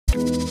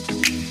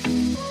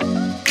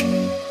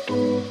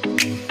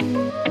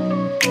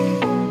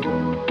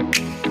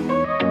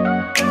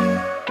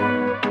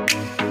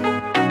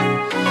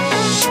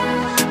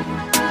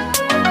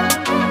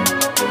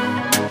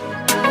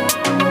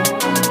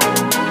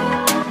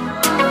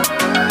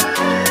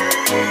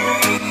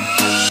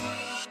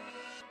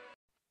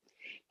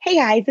Hey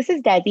guys, this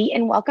is Desi,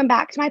 and welcome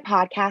back to my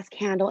podcast,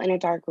 Candle in a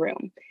Dark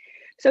Room.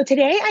 So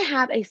today I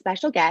have a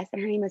special guest,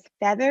 and her name is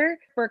Feather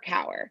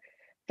Berkauer,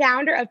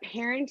 founder of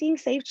Parenting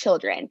Safe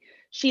Children.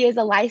 She is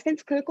a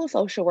licensed clinical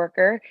social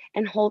worker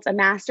and holds a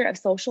Master of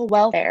Social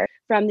Welfare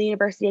from the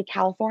University of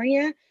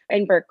California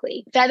in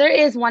Berkeley. Feather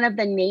is one of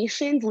the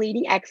nation's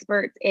leading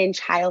experts in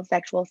child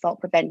sexual assault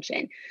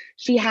prevention.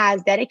 She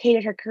has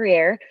dedicated her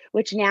career,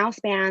 which now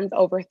spans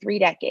over 3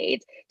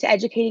 decades, to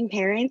educating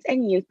parents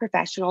and youth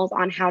professionals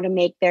on how to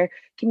make their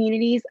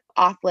communities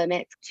off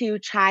limits to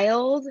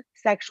child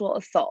sexual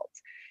assault.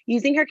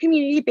 Using her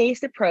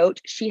community-based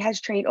approach, she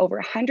has trained over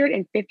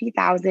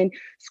 150,000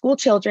 school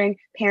children,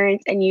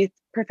 parents, and youth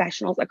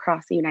professionals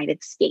across the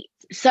United States.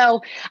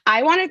 So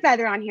I wanted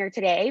Feather on here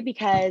today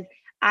because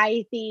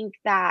I think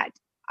that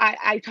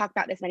I talked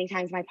about this many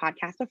times in my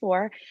podcast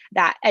before,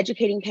 that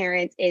educating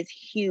parents is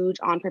huge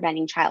on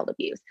preventing child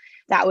abuse.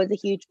 That was a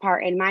huge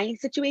part in my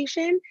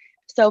situation.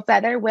 So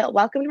Feather,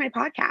 welcome to my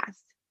podcast.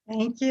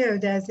 Thank you,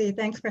 Desi.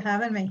 Thanks for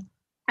having me.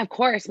 Of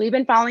course, we've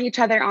been following each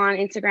other on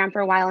Instagram for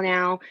a while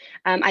now.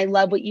 I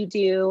love what you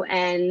do,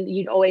 and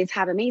you'd always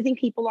have amazing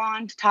people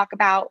on to talk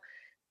about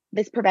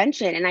this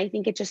prevention. And I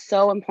think it's just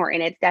so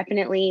important. It's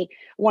definitely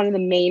one of the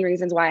main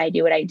reasons why I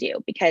do what I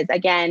do, because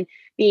again,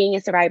 being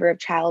a survivor of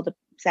child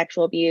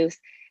sexual abuse,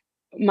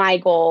 my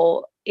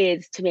goal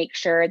is to make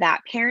sure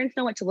that parents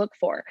know what to look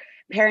for.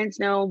 Parents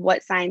know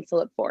what signs to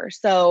look for.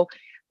 So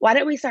why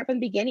don't we start from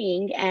the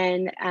beginning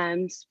and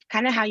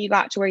kind of how you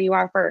got to where you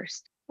are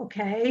first?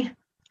 Okay.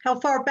 How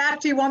far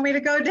back do you want me to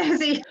go,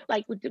 Desi?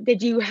 Like,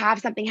 did you have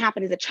something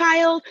happen as a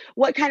child?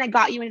 What kind of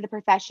got you into the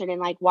profession, and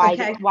like, why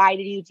did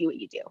you do what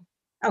you do?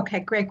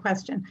 Okay, great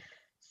question.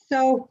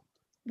 So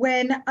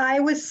when I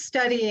was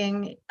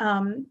studying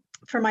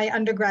for my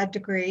undergrad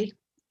degree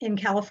in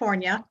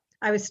California,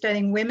 I was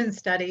studying women's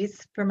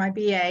studies for my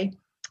BA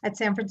at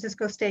San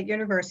Francisco State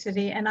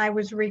University, and I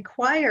was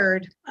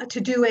required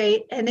to do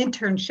an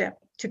internship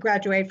to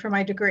graduate from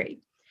my degree.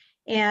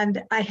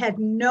 And I had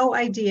no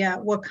idea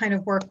what kind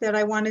of work that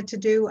I wanted to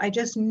do. I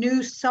just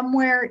knew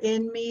somewhere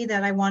in me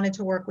that I wanted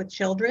to work with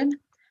children.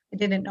 I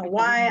didn't know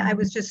why. I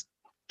was just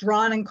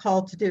drawn and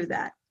called to do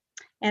that.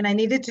 And I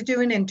needed to do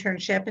an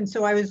internship. And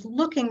so I was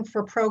looking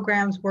for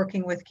programs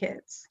working with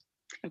kids.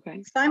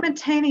 Okay.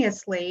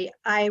 Simultaneously,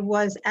 I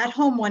was at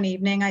home one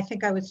evening. I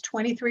think I was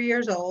 23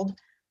 years old.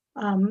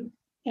 And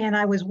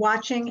I was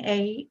watching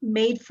a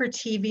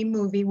made-for-TV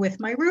movie with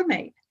my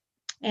roommate.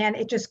 And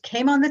it just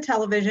came on the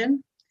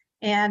television.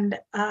 And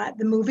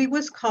the movie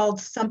was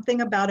called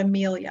Something About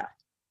Amelia.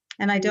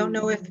 And I don't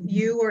know if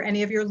you or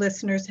any of your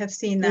listeners have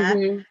seen that.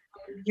 Mm-hmm.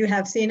 You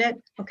have seen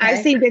it? Okay.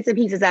 I've seen bits and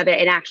pieces of it.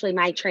 And actually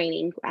my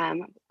training,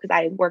 because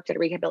I worked at a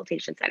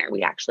rehabilitation center,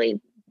 we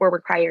actually were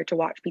required to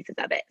watch pieces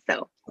of it.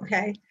 So.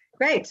 Okay,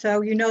 great.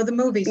 So you know the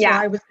movie. So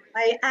yeah.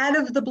 I out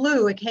of the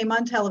blue, it came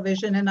on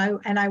television and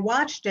I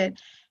watched it,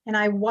 and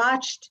I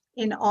watched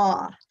in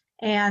awe.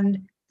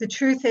 And the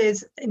truth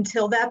is,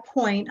 until that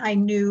point, I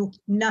knew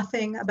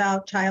nothing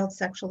about child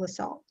sexual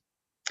assault.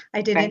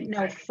 I didn't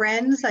know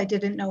friends. I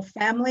didn't know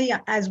family.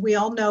 As we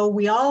all know,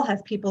 we all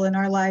have people in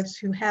our lives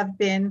who have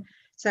been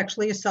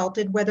sexually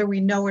assaulted, whether we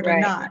know it or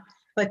not.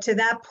 But to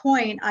that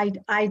point,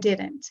 I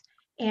didn't.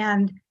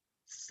 And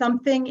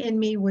something in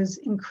me was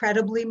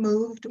incredibly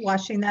moved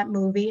watching that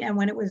movie. And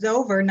when it was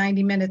over,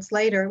 90 minutes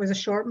later, it was a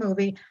short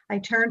movie, I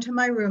turned to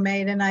my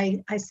roommate and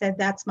I said,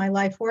 that's my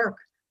life work.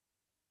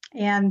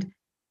 And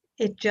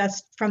it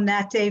just, from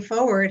that day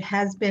forward,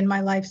 has been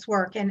my life's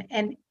work. And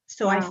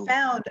so wow. I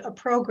found a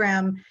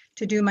program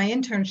to do my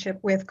internship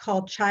with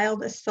called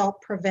Child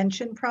Assault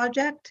Prevention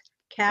Project,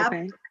 CAP,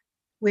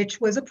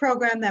 which was a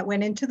program that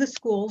went into the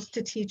schools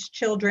to teach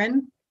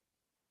children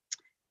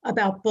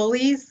about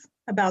bullies,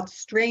 about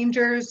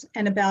strangers,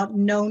 and about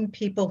known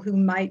people who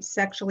might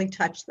sexually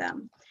touch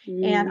them.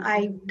 And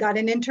I got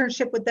an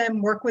internship with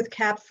them, worked with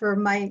CAP for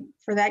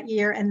that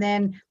year, and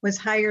then was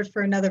hired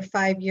for another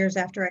 5 years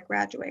after I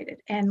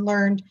graduated, and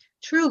learned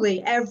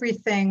truly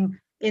everything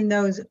in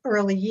those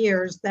early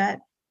years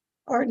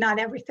or not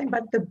everything,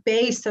 but the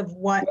base of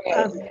what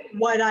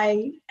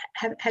I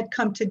had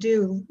come to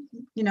do,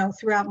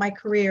 throughout my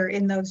career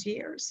in those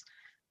years.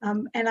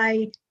 And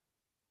I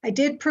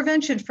did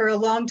prevention for a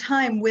long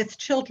time with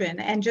children.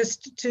 And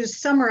just to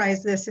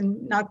summarize this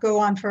and not go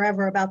on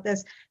forever about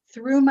this,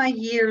 through my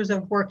years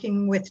of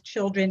working with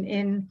children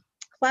in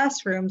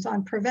classrooms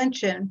on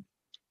prevention,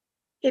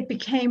 it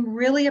became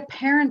really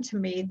apparent to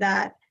me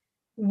that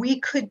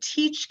we could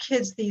teach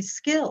kids these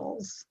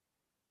skills,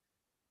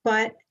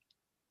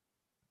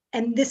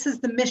 and this is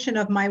the mission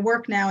of my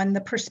work now, and the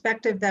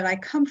perspective that I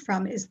come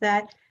from is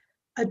that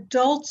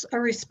adults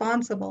are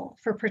responsible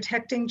for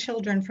protecting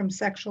children from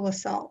sexual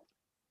assault.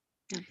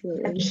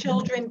 Absolutely. That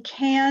children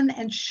can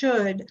and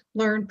should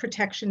learn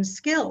protection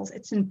skills.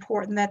 It's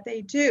important that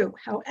they do.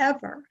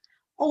 However,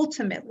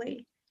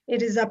 ultimately,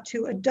 it is up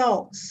to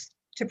adults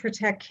to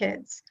protect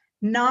kids,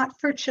 not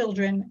for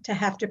children to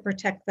have to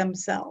protect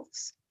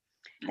themselves.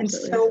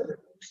 Absolutely. And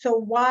so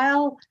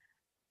while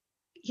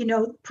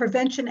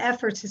prevention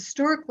efforts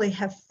historically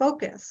have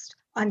focused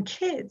on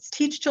kids.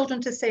 Teach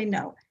children to say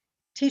no.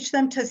 Teach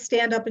them to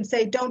stand up and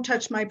say, don't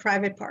touch my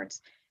private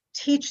parts.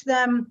 Teach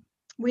them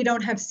we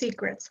don't have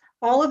secrets.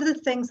 All of the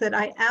things that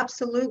I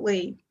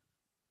absolutely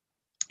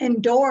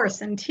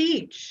endorse and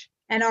teach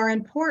and are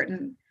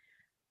important.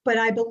 But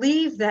I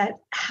believe that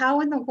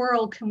how in the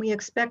world can we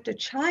expect a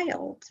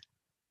child,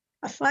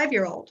 a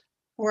 5-year-old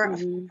or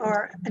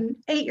an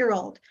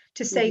 8-year-old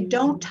to say,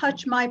 don't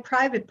touch my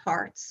private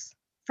parts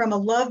from a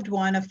loved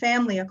one, a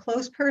family, a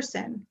close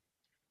person,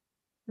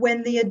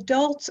 when the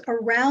adults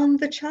around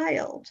the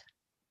child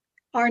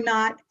are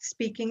not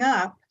speaking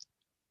up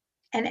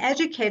and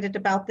educated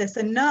about this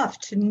enough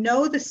to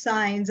know the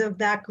signs of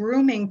that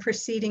grooming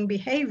preceding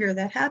behavior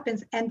that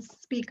happens and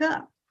speak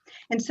up.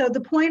 And so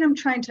the point I'm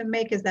trying to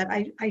make is that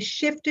I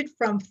shifted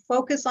from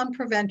focus on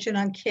prevention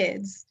on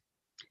kids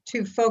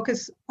to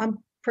focus on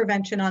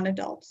prevention on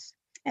adults.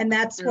 And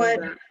that's what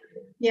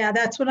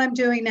I'm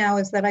doing now,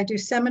 is that I do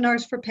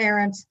seminars for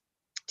parents,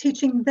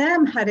 teaching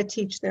them how to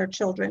teach their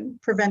children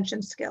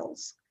prevention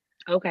skills.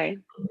 Okay.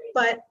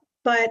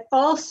 But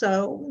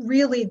also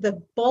really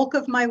the bulk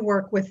of my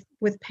work with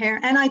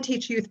parents, and I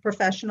teach youth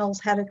professionals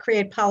how to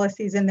create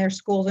policies in their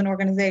schools and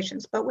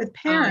organizations, but with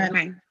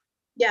parents,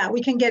 yeah,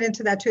 we can get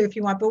into that too if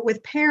you want, but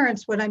with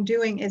parents, what I'm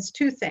doing is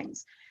 2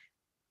 things.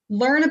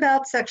 Learn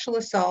about sexual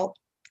assault,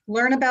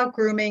 learn about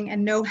grooming,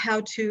 and know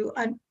how to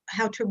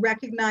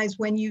recognize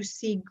when you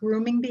see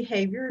grooming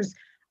behaviors.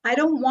 I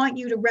don't want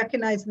you to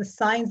recognize the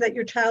signs that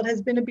your child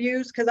has been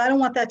abused, because I don't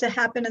want that to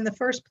happen in the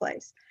first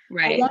place.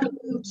 Right. I want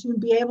you to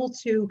be able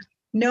to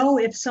know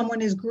if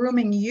someone is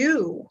grooming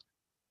you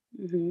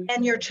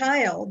and your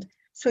child,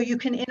 so you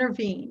can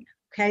intervene.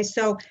 Okay,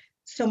 so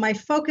my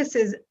focus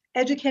is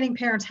educating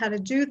parents how to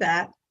do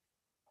that,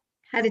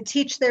 how to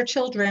teach their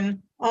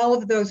children all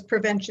of those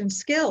prevention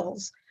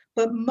skills,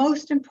 but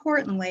most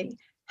importantly,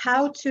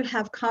 how to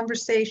have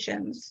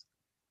conversations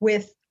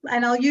with,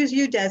 and I'll use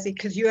you, Desi,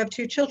 because you have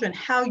 2 children,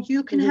 how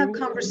you can have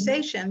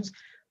conversations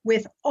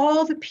with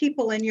all the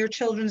people in your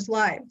children's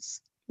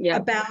lives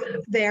about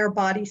their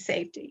body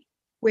safety,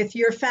 with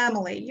your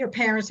family, your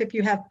parents, if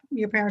you have,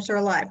 your parents are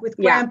alive, with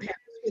grandparents,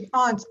 with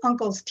aunts,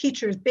 uncles,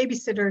 teachers,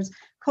 babysitters,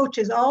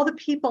 coaches, all the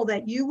people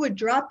that you would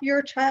drop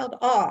your child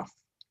off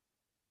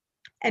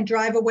and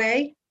drive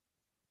away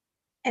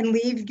and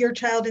leave your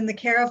child in the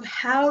care of,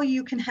 how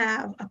you can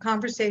have a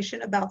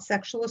conversation about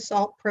sexual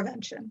assault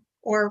prevention,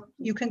 or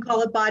you can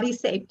call it body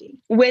safety.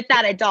 With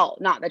that adult,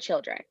 not the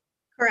children.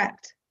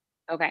 Correct.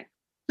 Okay.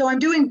 So I'm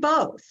doing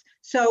both.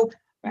 So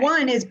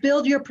one is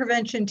build your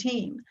prevention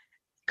team.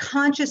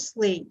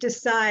 Consciously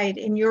decide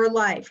in your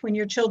life, when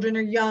your children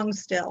are young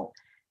still,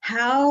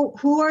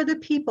 who are the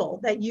people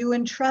that you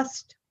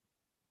entrust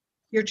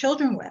your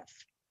children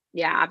with?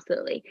 Yeah,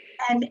 absolutely.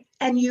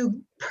 And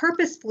you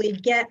purposefully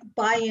get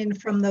buy-in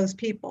from those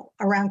people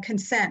around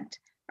consent,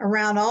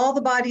 around all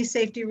the body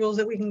safety rules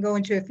that we can go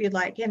into if you'd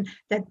like, and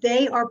that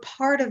they are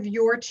part of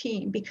your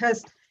team.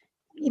 Because,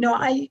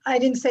 I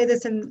didn't say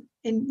this and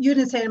you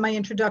didn't say it in my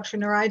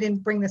introduction, or I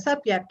didn't bring this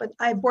up yet, but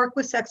I've worked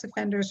with sex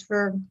offenders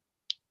for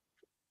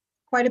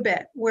quite a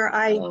bit, where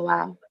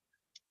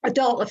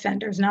adult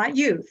offenders, not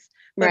youth,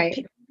 but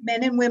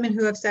men and women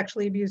who have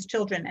sexually abused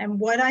children. And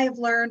what I have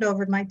learned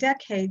over my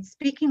decades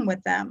speaking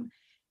with them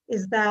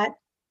is that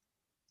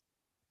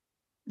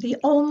the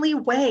only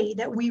way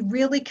that we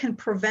really can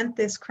prevent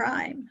this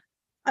crime,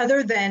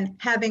 other than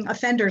having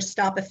offenders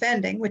stop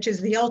offending, which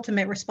is the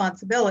ultimate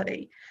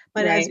responsibility,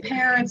 but as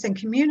parents and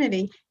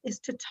community, is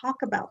to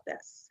talk about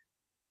this.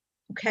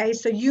 Okay,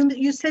 so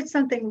you said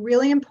something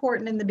really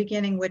important in the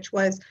beginning, which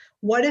was,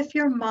 what if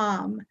your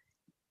mom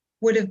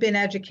would have been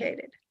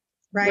educated,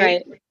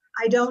 right?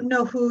 I don't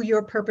know who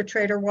your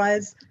perpetrator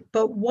was,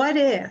 but what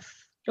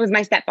if? It was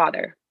my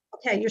stepfather.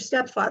 Okay, your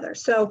stepfather.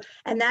 So,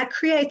 and that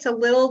creates a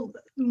little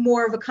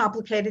more of a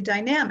complicated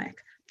dynamic.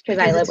 Because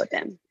I live with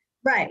him.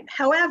 Right.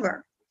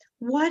 However,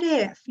 what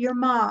if your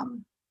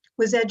mom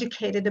was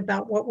educated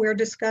about what we're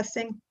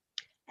discussing,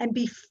 and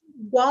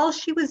while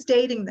she was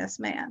dating this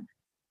man,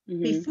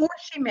 before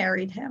she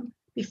married him,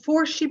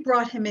 before she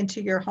brought him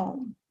into your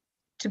home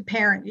to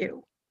parent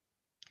you,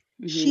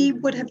 she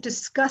would have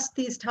discussed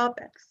these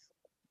topics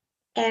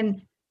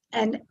and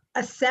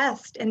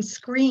assessed and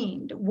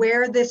screened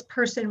where this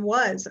person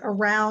was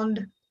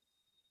around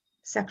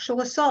sexual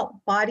assault,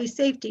 body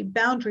safety,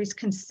 boundaries,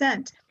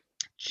 consent.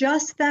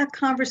 Just that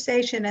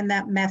conversation and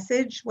that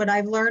message, what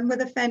I've learned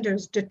with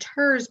offenders,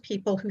 deters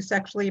people who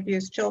sexually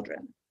abuse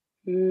children.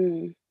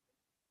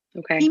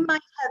 Okay. He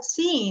might have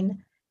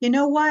seen, you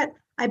know what,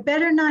 I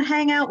better not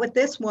hang out with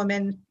this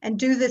woman and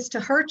do this to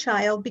her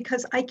child,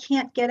 because I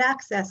can't get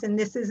access and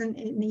this isn't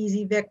an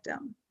easy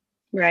victim.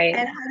 Right.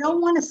 And I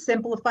don't want to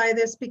simplify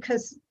this,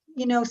 because,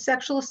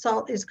 sexual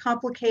assault is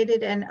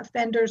complicated and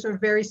offenders are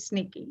very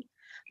sneaky.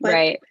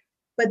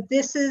 But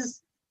this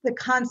is the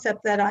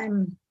concept that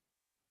I'm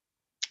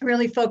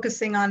really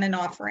focusing on and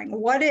offering.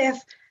 What if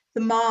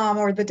the mom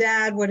or the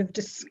dad would have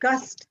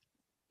discussed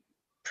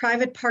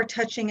private part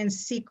touching in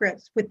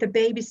secret with the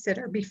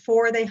babysitter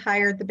before they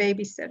hired the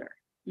babysitter,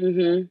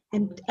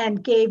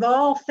 and gave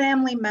all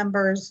family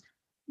members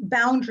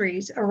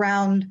boundaries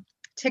around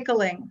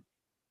tickling,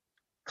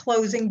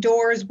 closing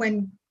doors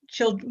when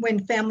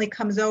family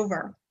comes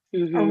over,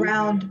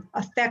 around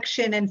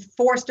affection and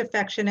forced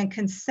affection and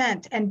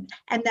consent, and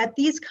that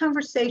these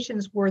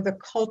conversations were the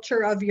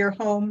culture of your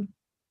home,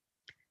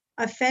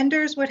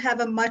 offenders would have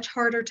a much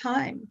harder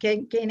time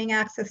gaining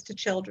access to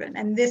children.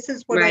 And this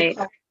is what I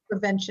call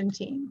prevention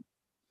team.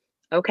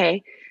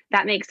 Okay,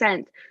 that makes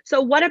sense.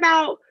 So in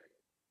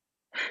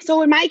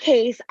my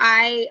case,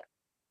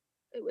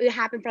 it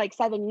happened for like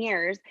 7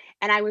 years,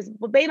 and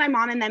the way my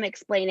mom and them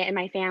explain it in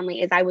my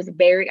family is I was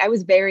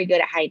very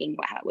good at hiding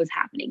what was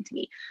happening to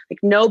me. Like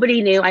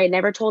nobody knew. I had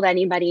never told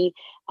anybody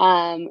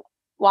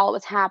while it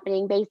was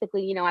happening.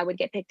 Basically, you know, I would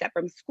get picked up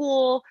from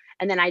school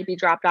and then I'd be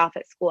dropped off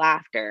at school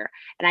after,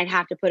 and I'd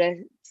have to put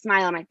a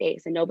smile on my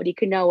face and nobody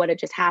could know what had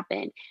just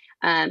happened.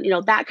 You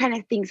know, that kind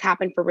of things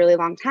happened for a really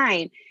long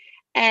time.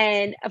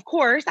 And of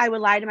course, I would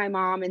lie to my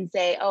mom and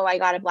say, oh, I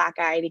got a black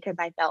eye because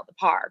I fell at the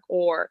park,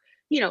 or,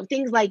 you know,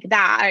 things like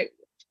that,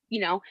 you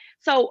know.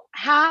 So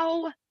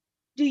how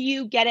do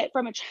you get it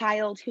from a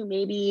child who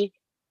may be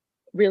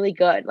really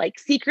good, like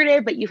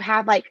secretive, but you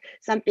have like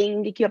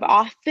something, like you have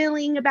off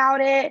feeling about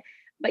it,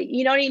 but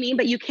you know what I mean?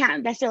 But you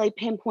can't necessarily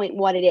pinpoint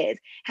what it is.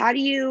 How do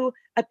you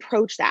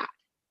approach that?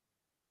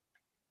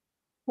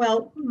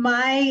 Well,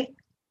 my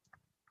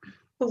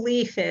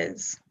belief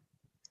is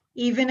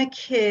even a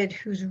kid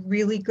who's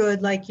really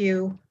good like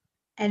you,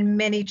 and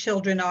many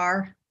children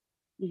are,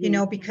 you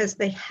know, because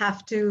they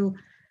have to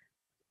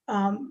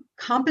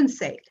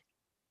compensate.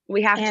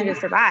 We have to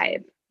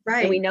survive.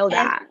 Right. And we know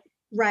that.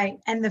 Right.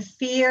 And the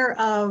fear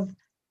of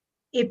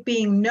it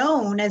being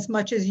known as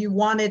much as you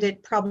wanted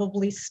it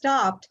probably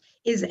stopped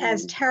is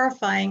as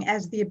terrifying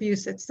as the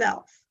abuse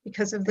itself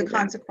because of the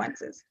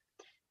consequences.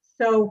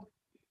 So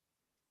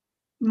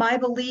my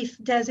belief,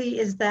 Desi,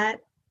 is that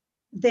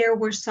there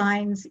were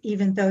signs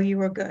even though you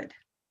were good.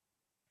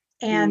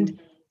 And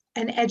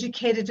an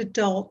educated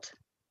adult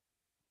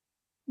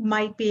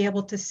might be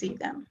able to see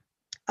them.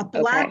 A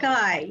black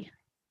eye.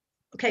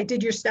 Okay,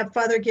 did your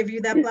stepfather give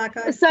you that black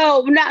eye?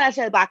 So not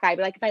necessarily black eye,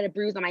 but like if I had a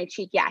bruise on my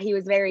cheek, yeah, he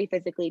was very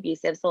physically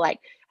abusive. So like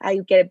I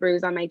get a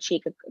bruise on my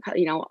cheek,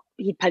 you know,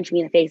 he'd punch me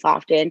in the face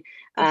often,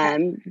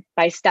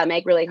 my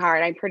stomach really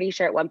hard. I'm pretty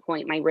sure at one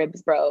point my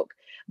ribs broke.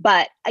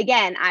 But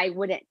again, I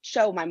wouldn't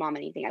show my mom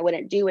anything. I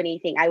wouldn't do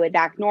anything. I would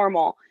act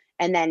normal.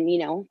 And then, you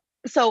know,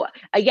 so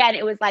again,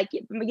 it was like,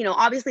 you know,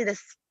 obviously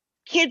this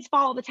kids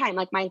fall all the time.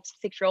 Like my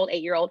 6-year-old,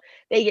 8-year-old,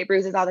 they get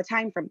bruises all the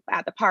time from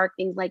at the park,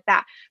 things like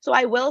that. So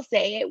I will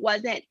say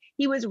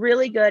he was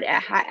really good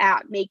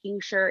at making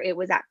sure it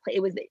was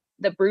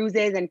the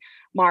bruises and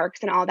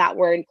marks and all that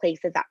were in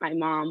places that my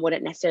mom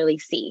wouldn't necessarily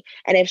see.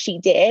 And if she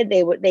did,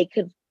 they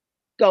could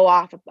go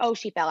off of, oh,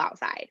 she fell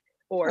outside.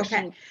 Or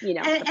she, you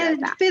know,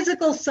 and like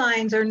physical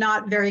signs are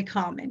not very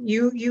common.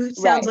 You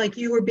sounds like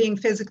you were being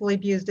physically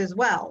abused as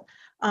well.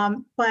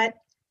 But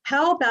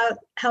how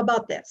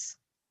about this?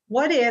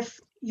 What if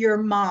your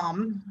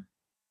mom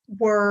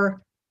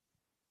were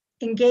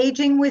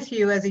engaging with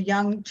you as a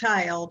young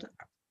child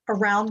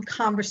around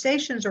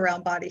conversations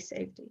around body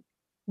safety,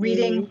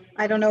 reading,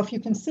 I don't know if you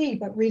can see,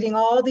 but reading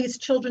all these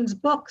children's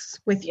books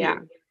with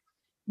you,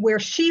 where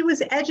she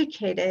was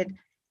educated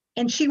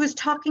and she was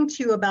talking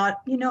to you about,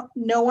 you know,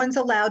 no one's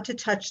allowed to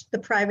touch the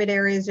private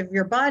areas of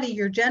your body,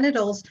 your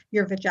genitals,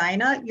 your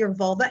vagina, your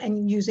vulva,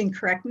 and using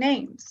correct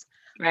names.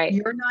 Right.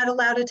 You're not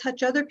allowed to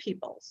touch other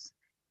people's.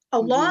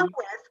 Along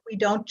with, we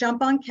don't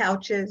jump on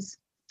couches.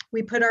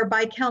 We put our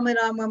bike helmet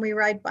on when we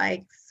ride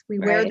bikes. We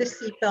wear the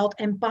seatbelt,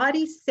 and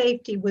body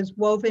safety was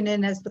woven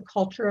in as the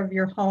culture of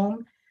your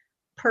home.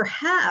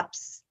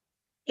 Perhaps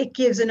it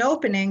gives an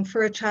opening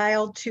for a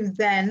child to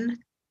then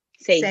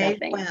say,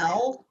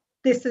 well,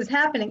 this is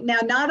happening. Now,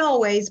 not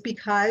always,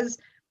 because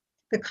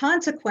the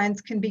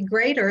consequence can be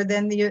greater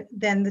than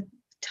the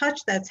touch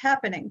that's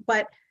happening,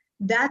 but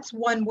that's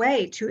one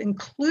way to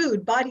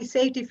include body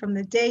safety from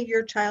the day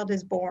your child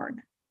is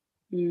born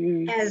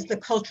as the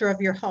culture of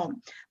your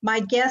home. My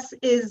guess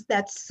is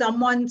that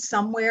someone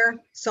somewhere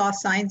saw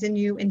signs in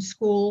you in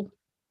school,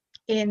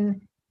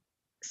 in,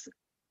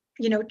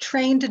 you know,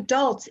 trained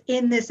adults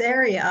in this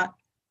area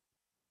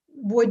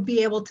would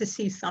be able to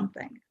see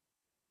something.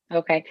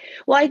 Okay.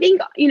 Well, I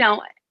think, you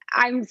know,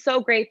 I'm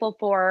so grateful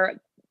for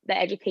the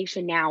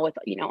education now with,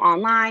 you know,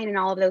 online and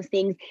all of those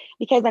things,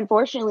 because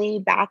unfortunately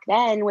back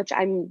then, which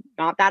I'm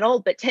not that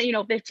old, but 10, you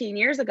know, 15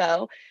 years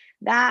ago,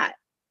 that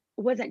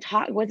wasn't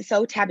taught, was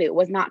so taboo. It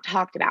was not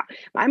talked about.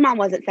 My mom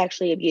wasn't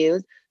sexually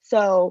abused.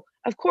 So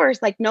of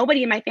course, like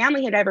nobody in my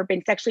family had ever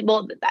been sexually,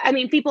 well, I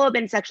mean, people have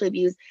been sexually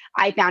abused.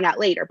 I found out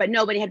later, but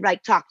nobody had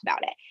like talked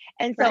about it.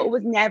 And so it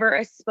was never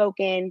a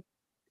spoken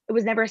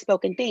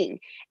thing.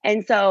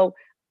 And so,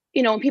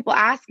 you know, when people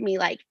ask me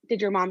like,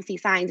 did your mom see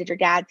signs? Did your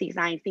dad see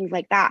signs? Things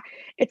like that.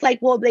 It's like,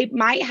 well, they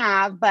might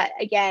have, but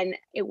again,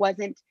 it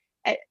wasn't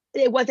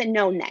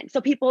known then.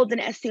 So people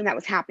didn't assume that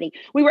was happening.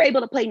 We were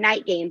able to play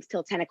night games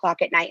till 10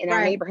 o'clock at night in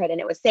our neighborhood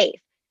and it was safe.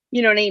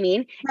 You know what I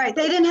mean? Right.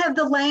 They didn't have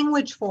the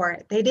language for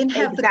it. They didn't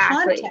have the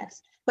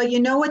context. But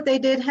you know what they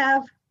did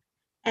have?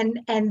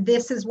 And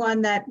this is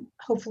one that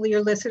hopefully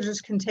your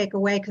listeners can take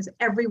away, because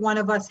every one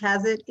of us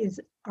has it, is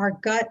our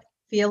gut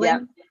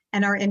feeling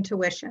and our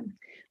intuition.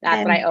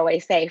 That's what I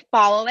always say.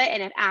 Follow it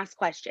and ask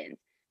questions.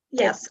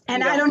 Yes.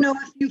 And I don't know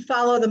if you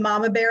follow the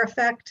Mama Bear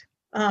Effect,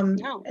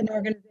 an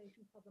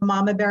organization called the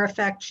Mama Bear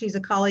Effect. She's a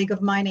colleague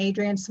of mine,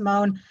 Adrienne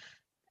Simone.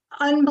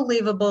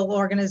 Unbelievable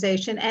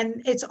organization.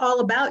 And it's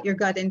all about your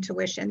gut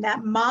intuition.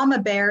 That mama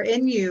bear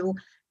in you,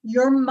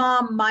 your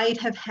mom might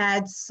have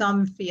had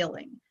some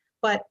feeling,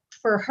 but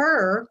for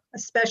her,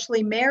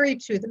 especially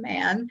married to the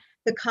man,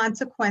 the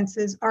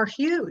consequences are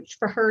huge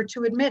for her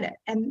to admit it.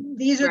 And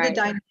these are the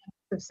dynamics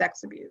of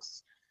sex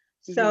abuse.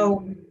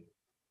 So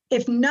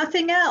if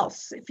nothing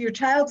else, if your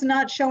child's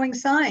not showing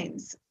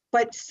signs,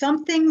 but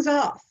something's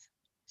off,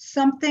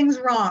 something's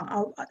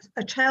wrong,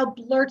 a child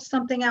blurts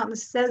something out and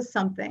says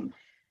something,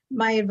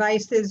 my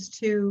advice is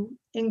to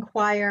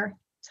inquire,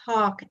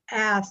 talk,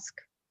 ask,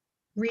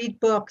 read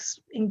books,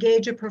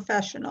 engage a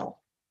professional.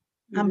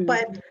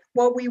 But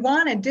what we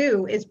want to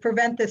do is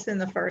prevent this in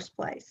the first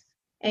place.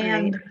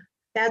 And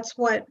that's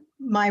what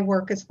my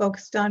work is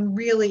focused on.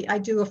 Really, I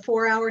do a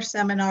 4-hour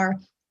seminar.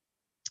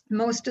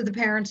 Most of the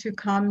parents who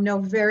come know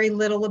very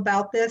little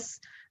about this.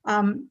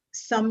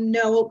 Some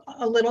know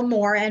a little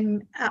more,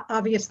 and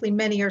obviously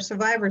many are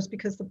survivors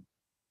because the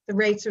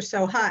rates are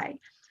so high.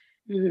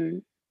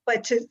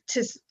 But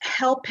to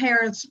help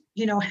parents,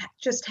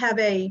 just have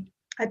a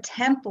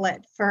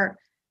template for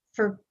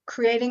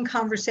creating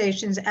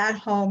conversations at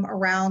home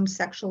around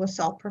sexual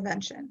assault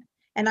prevention.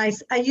 And I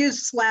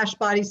use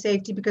 /body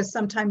safety because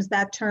sometimes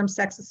that term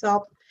sex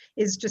assault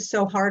is just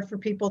so hard for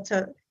people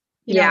to,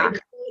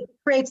 it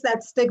creates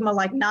that stigma,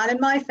 like not in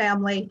my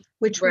family,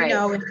 which we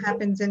know it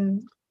happens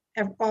in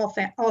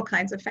all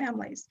kinds of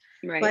families.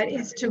 But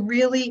is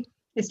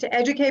to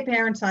educate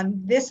parents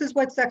on, this is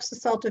what sex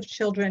assault of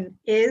children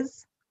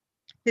is.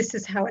 This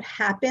is how it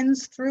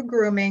happens through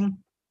grooming.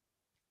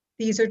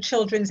 These are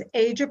children's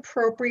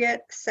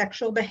age-appropriate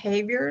sexual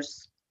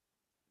behaviors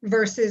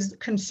versus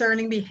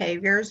concerning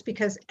behaviors,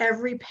 because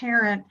every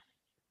parent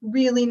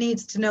really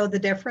needs to know the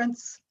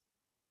difference,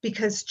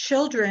 because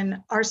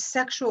children are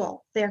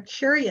sexual. They're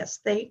curious.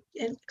 They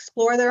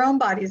explore their own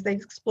bodies. They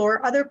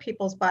explore other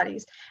people's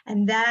bodies.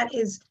 And that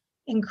is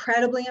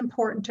incredibly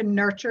important to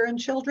nurture in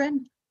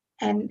children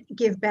and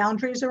give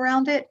boundaries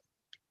around it,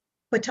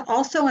 but to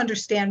also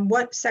understand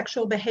what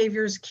sexual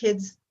behaviors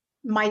kids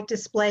might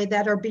display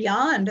that are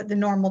beyond the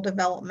normal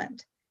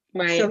development.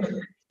 So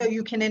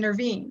you can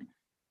intervene.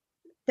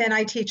 Then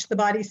I teach the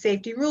body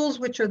safety rules,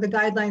 which are the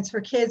guidelines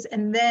for kids,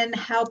 and then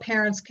how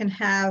parents can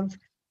have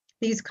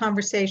these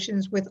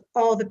conversations with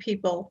all the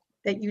people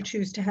that you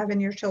choose to have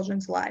in your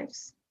children's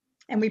lives.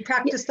 And we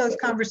practice those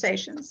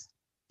conversations.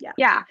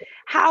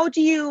 How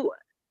do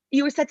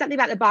you said something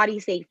about the body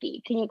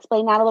safety. Can you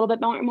explain that a little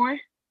bit more?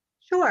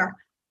 Sure.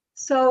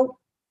 So,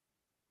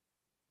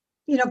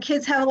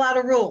 kids have a lot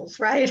of rules,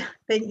 right?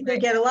 They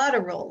get a lot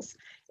of rules.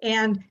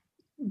 And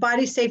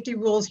body safety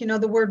rules,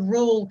 the word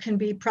rule can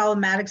be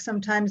problematic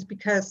sometimes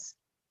because,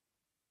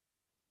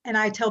 and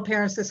I tell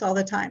parents this all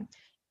the time,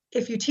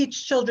 if you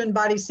teach children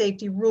body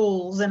safety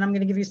rules, and I'm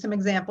going to give you some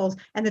examples,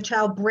 and the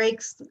child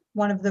breaks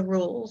one of the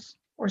rules,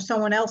 or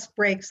someone else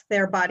breaks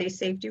their body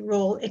safety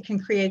rule, it can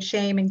create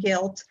shame and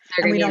guilt.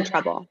 They're going to be in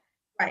trouble.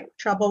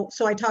 Trouble.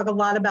 So I talk a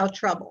lot about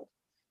trouble.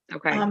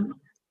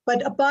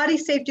 But body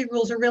safety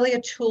rules are really a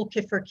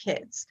toolkit for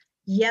kids.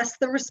 Yes,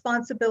 the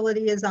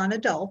responsibility is on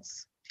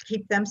adults to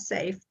keep them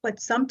safe, but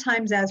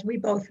sometimes, as we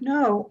both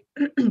know,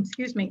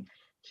 excuse me,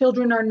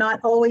 children are not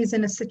always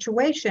in a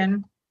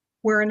situation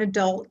where an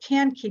adult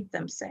can keep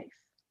them safe,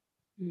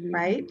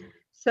 right?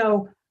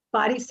 So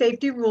body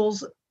safety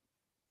rules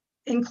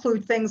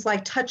include things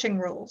like touching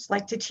rules,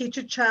 like to teach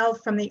a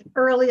child from the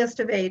earliest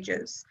of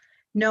ages,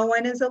 no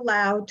one is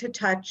allowed to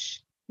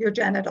touch your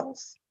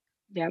genitals,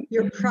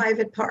 your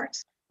private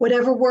parts,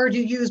 whatever word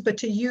you use, but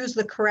to use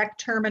the correct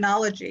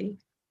terminology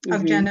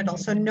of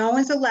genitals. So no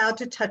one's allowed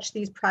to touch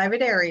these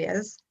private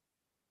areas.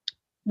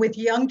 With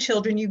young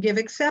children, you give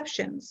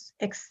exceptions,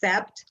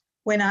 except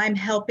when I'm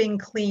helping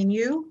clean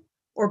you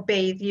or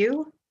bathe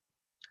you,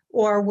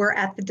 or we're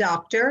at the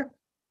doctor.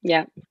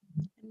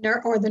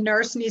 Or the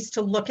nurse needs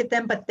to look at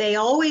them, but they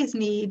always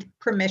need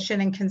permission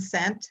and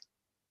consent.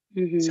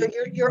 So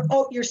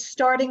you're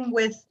starting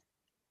with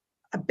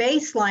a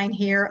baseline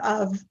here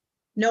of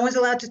no one's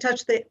allowed to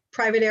touch the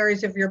private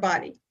areas of your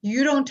body.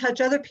 You don't touch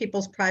other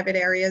people's private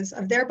areas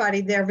of their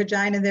body, their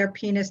vagina, their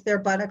penis, their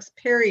buttocks,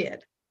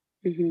 period.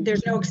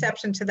 There's no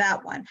exception to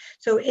that one.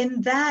 So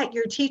in that,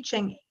 you're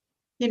teaching,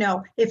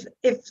 if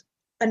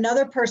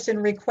another person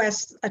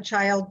requests a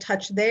child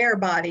touch their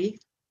body,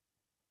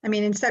 I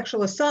mean, in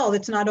sexual assault,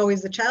 it's not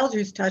always the child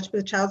who's touched, but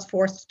the child's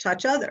forced to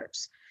touch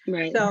others.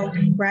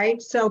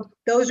 So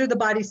those are the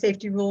body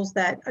safety rules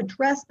that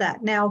address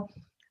that. Now,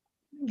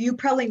 you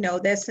probably know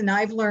this, and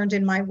I've learned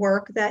in my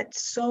work that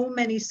so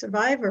many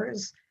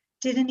survivors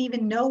didn't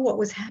even know what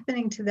was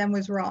happening to them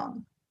was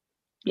wrong.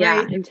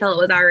 Until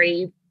it was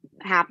already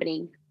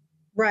happening.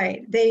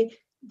 They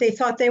they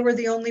thought they were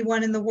the only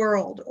one in the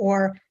world,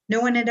 or no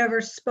one had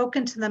ever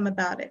spoken to them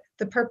about it.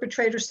 The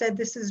perpetrator said,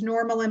 this is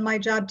normal and my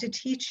job to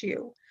teach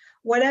you,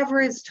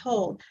 whatever is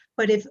told.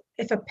 But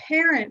if a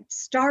parent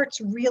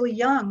starts really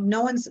young,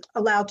 no one's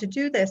allowed to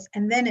do this,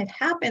 and then it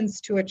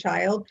happens to a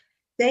child,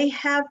 they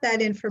have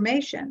that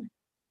information.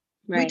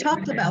 Right. We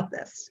talked about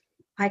this.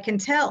 I can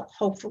tell,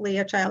 hopefully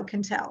a child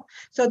can tell.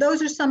 So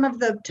those are some of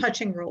the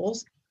touching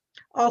rules.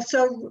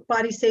 Also,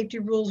 body safety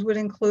rules would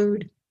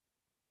include,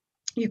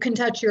 you can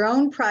touch your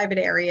own private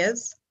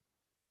areas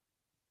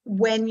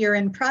when you're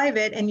in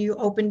private, and you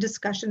open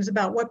discussions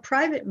about what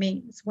private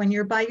means when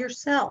you're by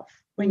yourself,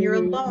 when you're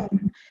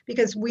alone,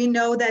 because we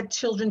know that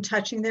children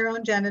touching their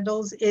own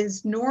genitals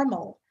is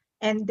normal,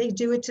 and they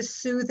do it to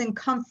soothe and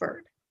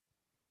comfort.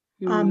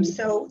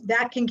 So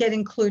that can get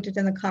included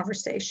in the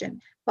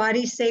conversation.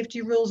 Body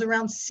safety rules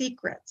around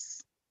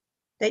secrets,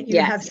 that you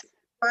have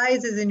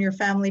surprises in your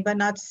family, but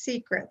not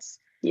secrets.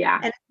 Yeah.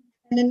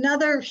 And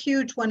another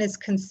huge one is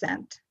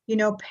consent. You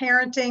know,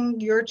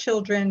 parenting your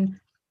children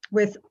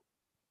with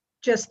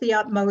just the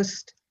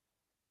utmost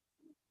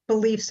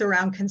beliefs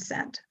around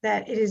consent,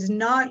 that it is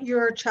not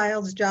your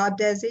child's job,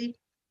 Desi,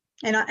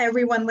 and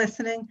everyone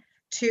listening,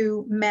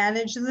 to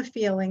manage the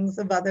feelings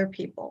of other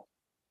people.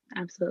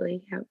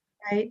 Absolutely. Yep.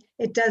 Right?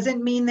 It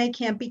doesn't mean they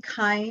can't be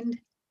kind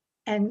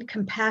and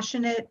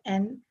compassionate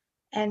and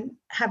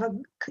have a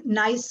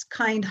nice,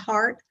 kind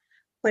heart,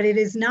 but it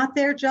is not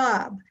their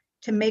job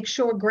to make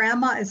sure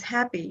grandma is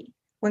happy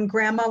when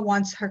grandma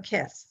wants her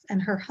kiss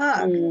and her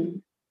hug,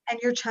 and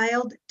your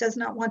child does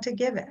not want to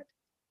give it.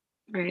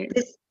 Right.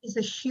 This is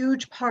a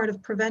huge part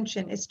of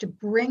prevention, is to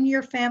bring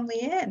your family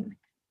in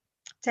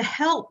to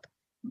help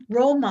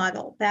role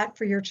model that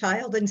for your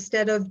child,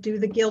 instead of do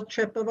the guilt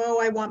trip of,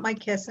 oh, I want my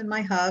kiss and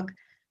my hug,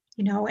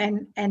 you know,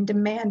 and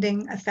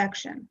demanding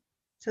affection.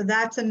 So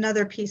that's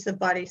another piece of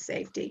body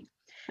safety.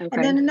 Okay.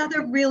 And then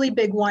another really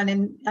big one,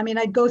 and I mean,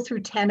 I'd go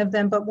through 10 of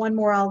them, but one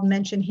more I'll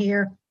mention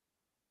here.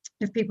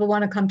 If people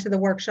want to come to the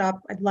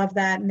workshop, I'd love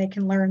that, and they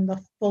can learn the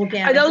full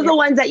gamut. Are those the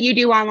ones that you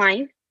do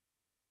online?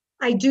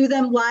 I do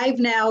them live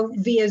now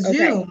via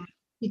Zoom,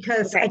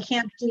 because I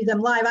can't do them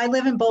live. I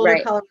live in Boulder,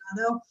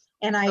 Colorado,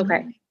 and I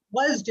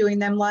was doing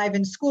them live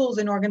in schools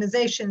and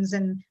organizations,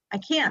 and I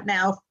can't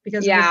now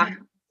because of the,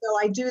 so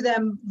I do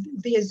them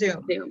via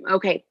Zoom.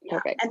 Okay,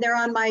 perfect. And they're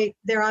on my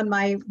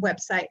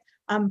website.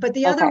 But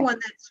the other one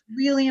that's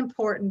really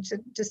important to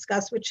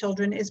discuss with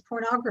children is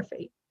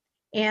pornography.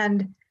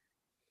 And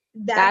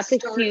that's a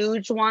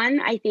huge one,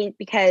 I think,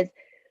 because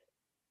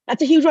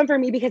that's a huge one for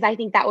me, because I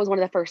think that was one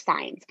of the first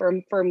signs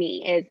for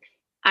me. Is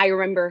I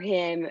remember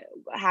him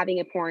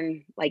having a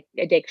porn like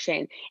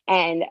addiction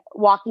and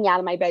walking out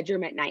of my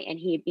bedroom at night, and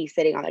he'd be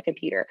sitting on the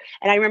computer.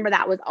 And I remember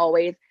that was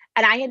always,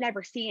 and I had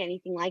never seen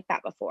anything like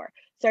that before.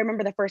 So I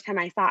remember the first time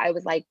I saw it, I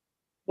was like,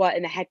 what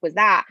in the heck was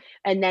that?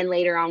 And then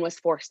later on was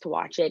forced to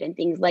watch it and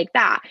things like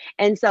that.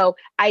 And so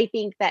I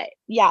think that,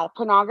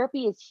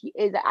 pornography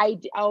is I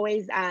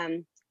always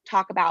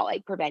talk about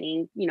like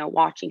preventing,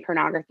 watching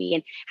pornography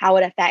and how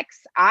it affects.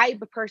 I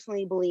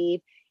personally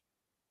believe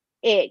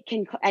it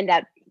can end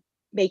up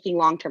making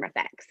long-term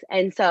effects.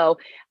 And so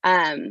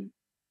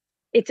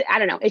it's, I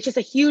don't know, it's just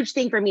a huge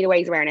thing for me to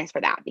raise awareness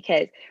for that,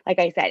 because like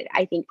I said,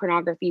 I think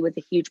pornography was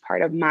a huge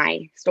part of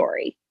my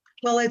story.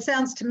 Well, it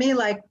sounds to me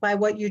like, by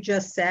what you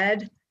just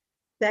said,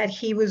 that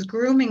he was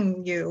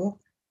grooming you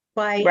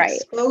by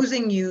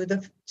exposing you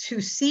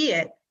to see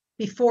it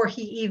before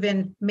he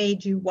even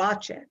made you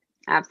watch it.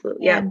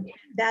 Absolutely. Yeah. And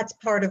that's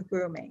part of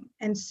grooming.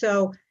 And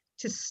so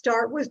to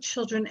start with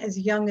children as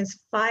young as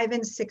 5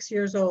 and 6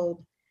 years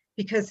old,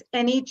 because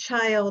any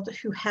child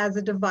who has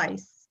a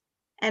device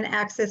and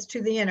access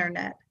to the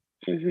internet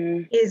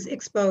is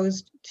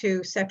exposed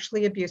to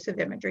sexually abusive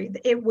imagery.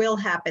 It will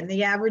happen.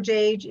 The average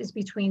age is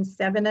between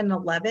 7 and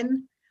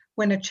 11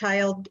 when a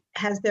child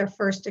has their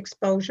first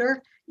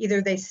exposure.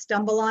 Either they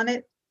stumble on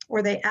it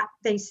or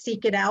they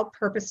seek it out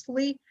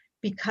purposefully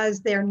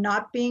because they're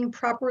not being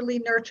properly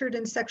nurtured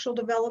in sexual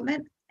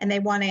development and they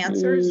want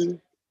answers.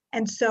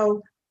 And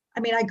so, I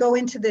mean, I go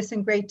into this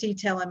in great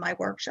detail in my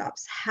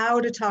workshops,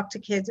 how to talk to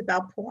kids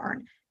about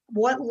porn,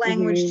 what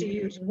language to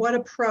use, what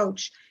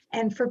approach,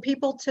 and for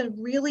people to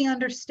really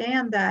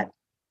understand that,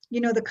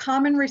 the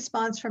common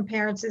response from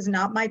parents is,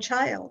 not my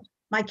child.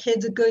 My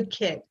kid's a good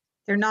kid.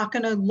 They're not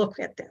going to look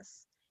at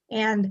this.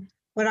 And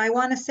what I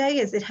want to say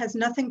is, it has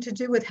nothing to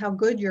do with how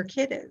good your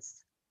kid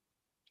is.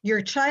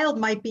 Your child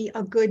might be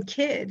a good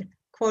kid,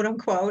 quote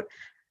unquote,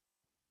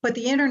 but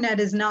the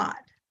internet is not.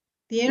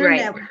 The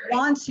internet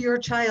wants your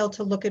child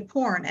to look at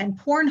porn, and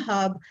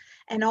Pornhub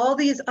and all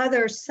these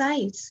other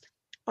sites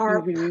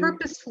are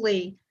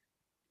purposefully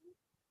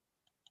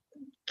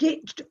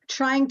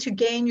trying to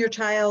gain your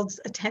child's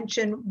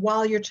attention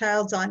while your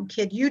child's on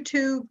Kid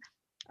YouTube,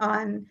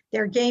 on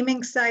their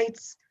gaming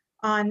sites,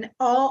 on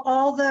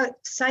all the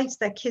sites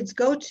that kids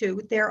go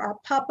to. There are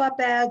pop-up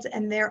ads,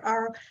 and there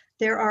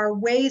are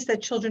ways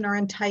that children are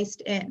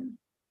enticed in.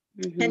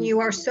 And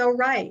you are so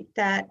right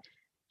that,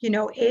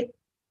 it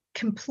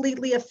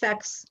completely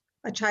affects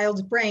a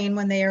child's brain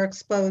when they are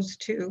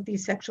exposed to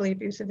these sexually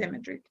abusive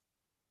imagery.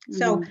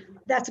 So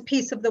that's a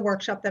piece of the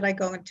workshop that I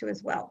go into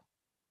as well.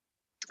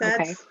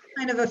 That's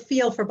kind of a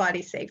feel for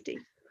body safety.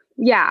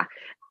 Yeah.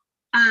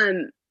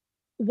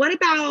 What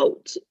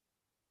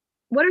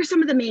are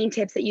some of the main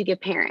tips that you give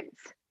parents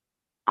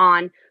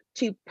on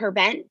to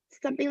prevent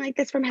something like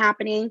this from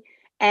happening,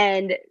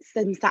 and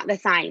the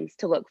signs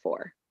to look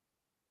for?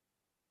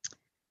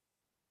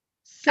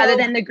 So, other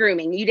than the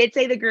grooming, you did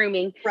say the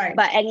grooming, right?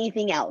 But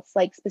anything else,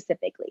 like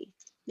specifically?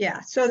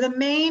 Yeah. So the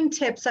main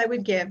tips I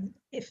would give,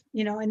 if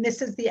you know, and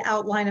this is the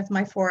outline of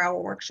my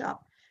 4-hour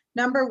workshop.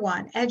 Number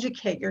one,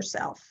 educate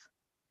yourself.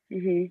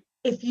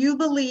 If you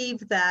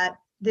believe that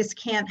this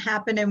can't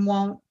happen and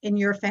won't in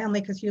your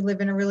family because you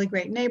live in a really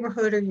great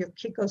neighborhood or your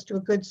kid goes to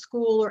a good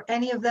school or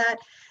any of that,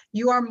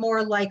 you are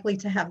more likely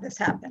to have this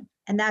happen.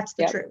 And that's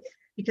the truth,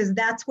 because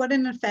that's what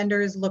an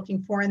offender is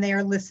looking for, and they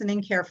are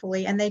listening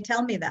carefully, and they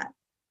tell me that.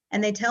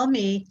 And they tell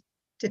me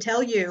to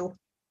tell you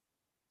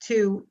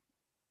to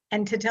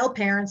tell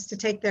parents to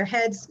take their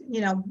heads,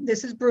 you know,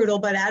 this is brutal,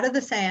 but out of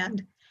the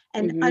sand,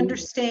 and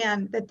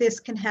understand that this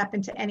can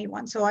happen to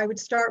anyone. So I would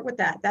start with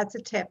that. That's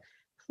a tip.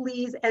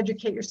 Please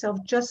educate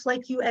yourself, just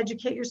like you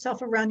educate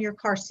yourself around your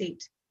car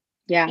seat.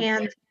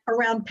 And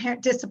around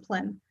parent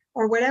discipline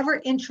or whatever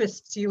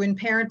interests you in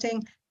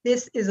parenting.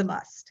 This is a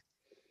must.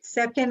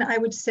 Second, I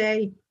would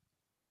say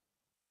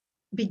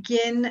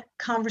begin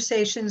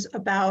conversations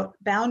about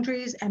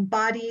boundaries and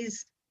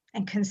bodies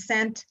and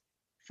consent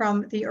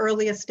from the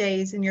earliest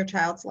days in your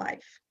child's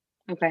life.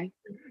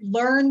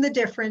 Learn the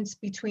difference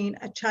between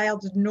a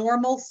child's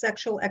normal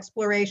sexual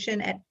exploration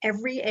at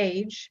every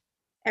age,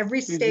 every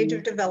stage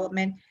of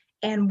development,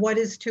 and what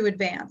is too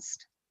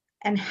advanced,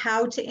 and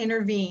how to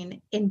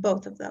intervene in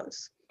both of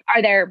those.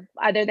 Are there,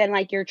 other than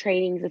like your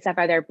trainings and stuff,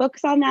 are there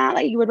books on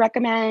that you would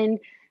recommend?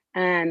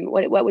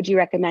 What would you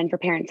recommend for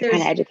parents to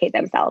kind of educate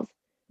themselves?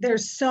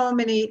 There's so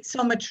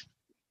much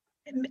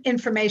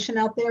information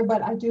out there,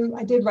 but I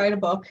did write a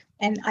book,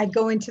 and I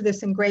go into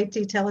this in great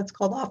detail. It's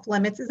called Off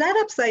Limits. Is that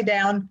upside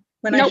down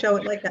when I show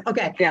it like that?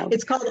 Okay.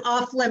 It's called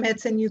Off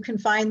Limits, and you can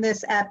find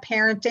this at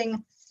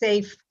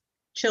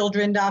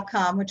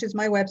ParentingSafeChildren.com, which is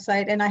my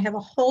website. And I have a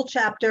whole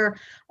chapter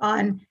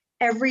on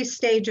every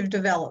stage of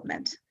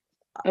development.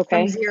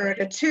 From 0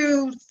 to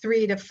 2,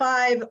 3 to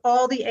 5,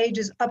 all the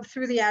ages up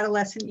through the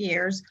adolescent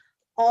years.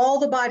 All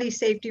the body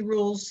safety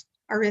rules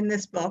are in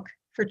this book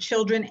for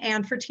children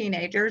and for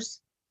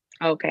teenagers.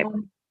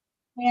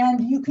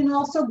 And you can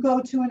also go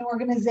to an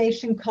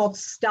organization called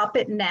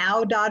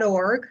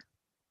StopItNow.org,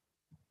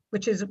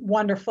 which is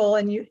wonderful.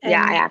 And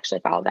I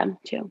actually follow them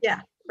too.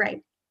 Yeah,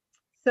 right.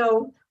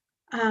 So,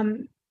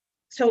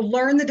 so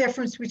learn the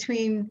difference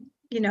between,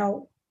 you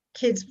know,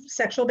 kids'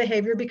 sexual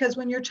behavior, because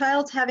when your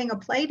child's having a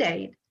play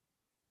date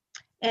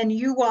and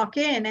you walk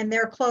in and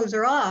their clothes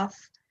are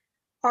off,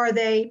 are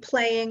they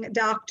playing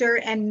doctor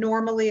and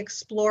normally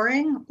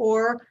exploring,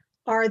 or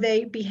are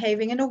they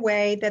behaving in a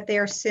way that they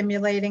are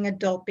simulating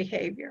adult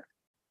behavior?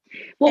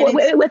 Well,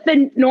 with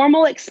the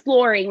normal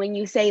exploring, when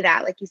you say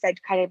that, like you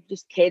said, kind of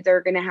just kids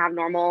are going to have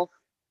normal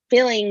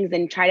feelings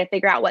and try to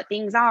figure out what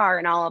things are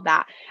and all of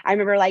that. I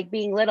remember like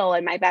being little,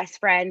 and my best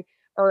friend,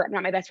 or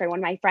not my best friend, one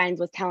of my friends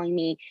was telling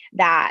me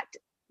that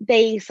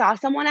they saw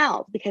someone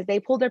else because they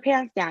pulled their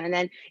pants down and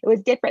then it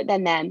was different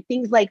than them,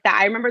 things like that.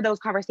 I remember those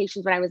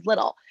conversations when I was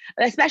little,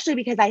 especially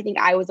because I think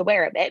I was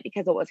aware of it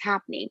because of what was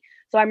happening.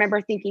 So I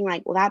remember thinking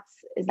like, well,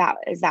 is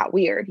that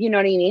weird? You know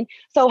what I mean?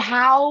 So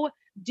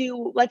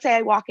let's say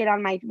I walk in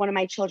on one of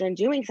my children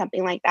doing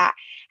something like that,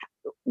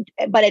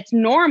 but it's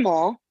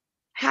normal.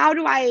 How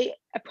do I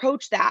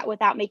approach that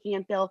without making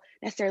them feel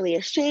necessarily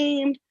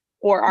ashamed,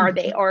 or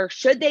or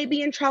should they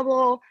be in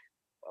trouble?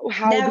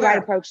 How do I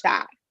approach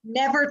that?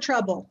 Never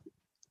trouble.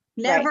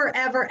 Never,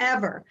 ever,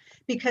 ever.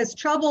 Because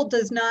trouble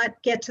does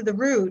not get to the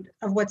root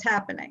of what's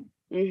happening.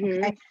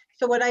 Okay?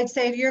 So what I'd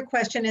say to your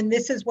question, and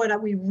this is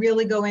what we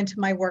really go into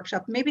my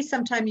workshop. Maybe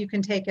sometime you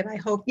can take it. I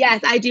hope.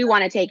 Yes, I do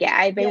want to take it.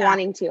 I've been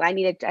wanting to. I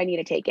need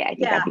to take it. I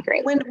think that'd be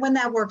great. When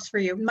that works for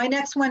you. My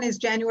next one is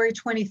January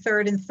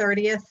 23rd and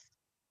 30th.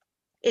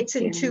 It's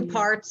in 2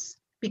 parts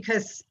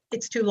because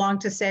it's too long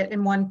to sit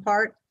in one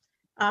part.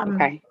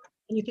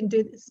 You can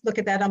look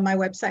at that on my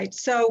website.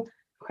 So,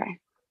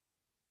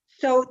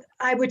 so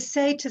I would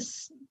say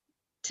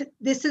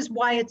this is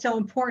why it's so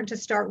important to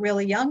start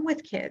really young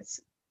with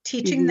kids,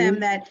 teaching them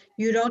that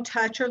you don't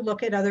touch or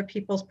look at other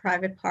people's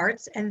private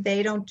parts, and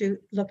they don't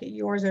look at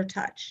yours or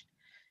touch.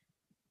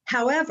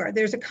 However,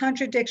 there's a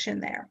contradiction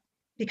there,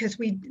 because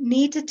we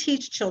need to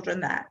teach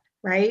children that,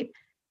 right?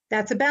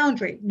 That's a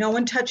boundary. No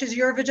one touches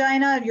your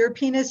vagina, your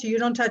penis, you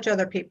don't touch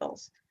other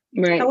people's.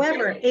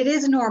 However, it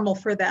is normal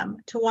for them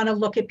to want to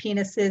look at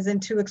penises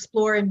and to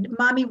explore. And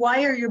mommy,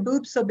 why are your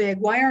boobs so big?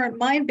 Why aren't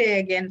mine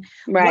big? And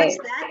what's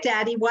that,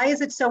 daddy? Why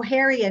is it so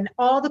hairy? And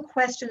all the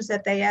questions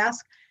that they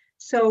ask.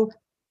 So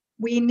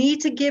we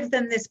need to give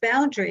them this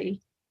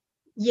boundary.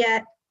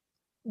 Yet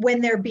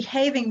when they're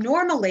behaving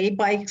normally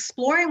by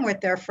exploring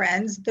with their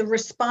friends, the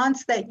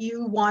response that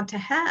you want to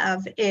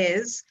have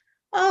is,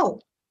 oh,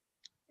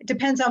 It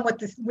depends on what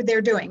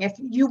they're doing. If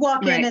you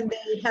walk in and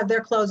they have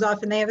their clothes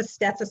off and they have a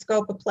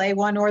stethoscope, a play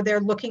one, or they're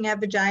looking at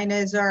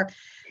vaginas, or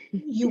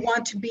you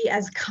want to be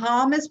as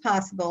calm as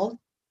possible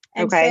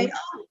and say,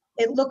 oh,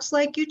 it looks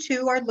like you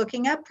two are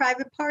looking at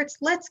private parts.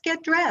 Let's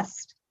get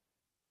dressed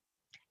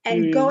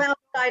and go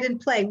outside and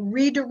play.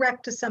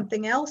 Redirect to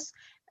something else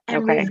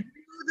and review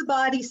the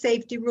body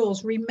safety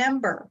rules.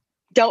 Remember,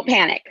 don't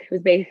panic. It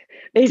was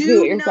basically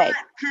what you're saying.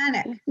 Do not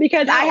panic.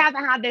 Because I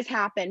haven't had this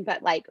happen,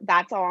 but like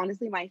that's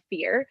honestly my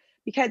fear.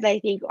 Because I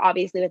think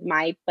obviously with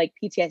my like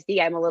PTSD,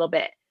 I'm a little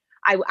bit,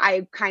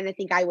 I kind of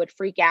think I would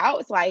freak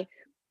out. So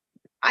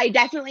I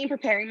definitely am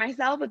preparing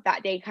myself if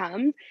that day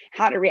comes,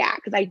 how to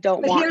react, because I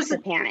don't want to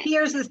panic.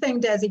 Here's the thing,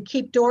 Desi,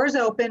 keep doors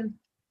open,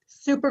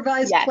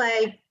 supervise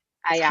play,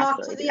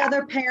 talk to the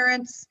other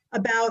parents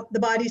about the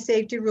body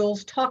safety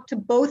rules, talk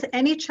to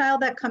any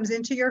child that comes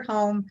into your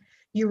home.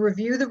 You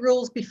review the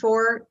rules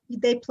before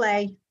they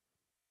play.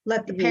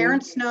 Let the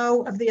parents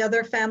know of the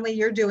other family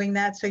you're doing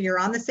that, so you're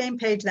on the same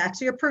page. That's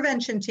your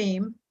prevention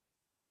team,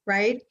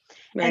 right?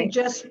 And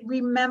just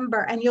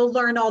remember, and you'll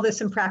learn all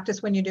this in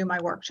practice when you do my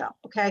workshop,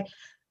 okay?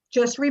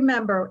 Just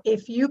remember,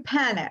 if you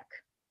panic,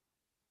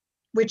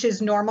 which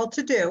is normal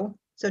to do,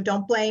 so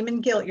don't blame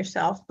and guilt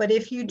yourself, but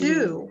if you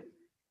do,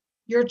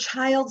 your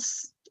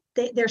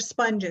they're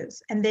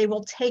sponges and they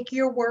will take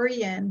your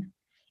worry in.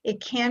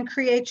 It can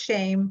create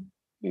shame.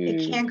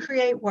 It can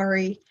create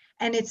worry,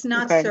 and it's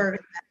not serving them.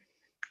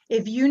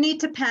 If you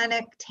need to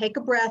panic, take a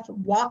breath,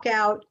 walk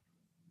out,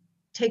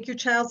 take your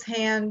child's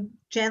hand,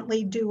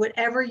 gently do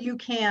whatever you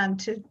can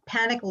to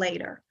panic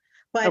later.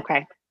 But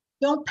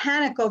don't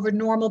panic over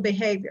normal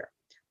behavior.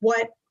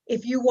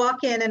 If you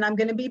walk in, and I'm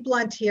going to be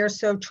blunt here,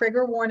 so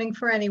trigger warning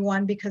for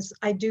anyone, because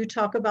I do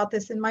talk about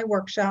this in my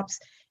workshops.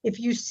 If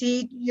you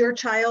see your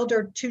child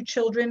or two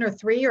children or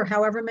three or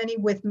however many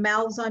with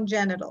mouths on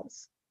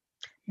genitals,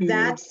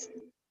 that's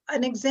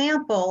an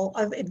example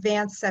of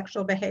advanced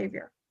sexual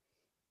behavior.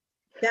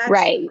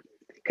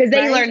 Because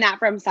they learn that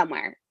from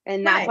somewhere.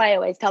 And that's why I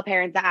always tell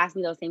parents that ask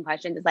me those same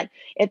questions. It's like,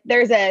 if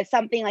there's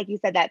something like you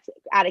said, that's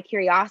out of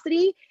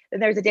curiosity, then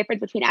there's a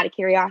difference between out of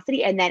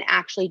curiosity and then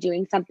actually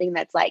doing something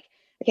that's like,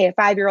 okay, a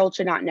 5-year-old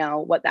should not know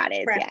what that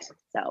is yet.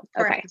 So,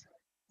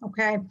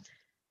 Okay.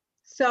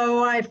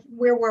 So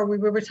where were we?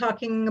 We were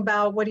talking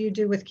about what do you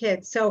do with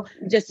kids? So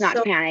just not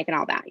to panic and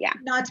all that. Yeah.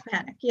 Not to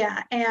panic.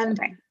 Yeah.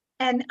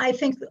 And I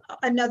think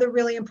another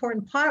really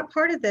important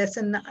part of this,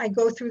 and I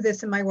go through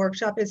this in my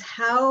workshop, is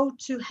how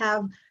to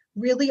have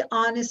really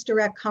honest,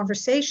 direct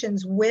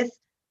conversations with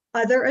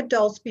other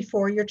adults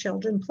before your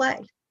children play.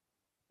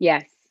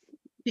 Yes.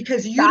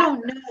 Because you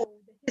don't know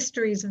the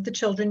histories of the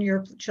children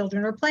your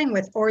children are playing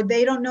with, or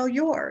they don't know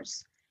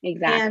yours.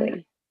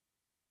 Exactly.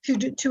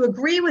 And to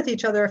agree with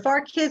each other, if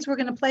our kids were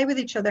going to play with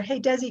each other,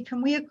 hey, Desi,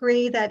 can we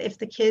agree that if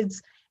the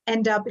kids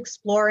end up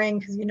exploring,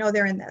 because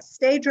they're in that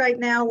stage right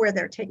now where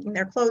they're taking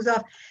their clothes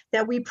off,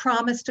 that we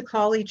promise to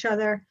call each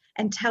other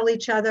and tell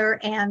each other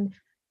and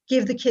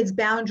give the kids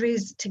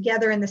boundaries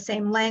together in the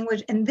same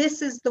language. And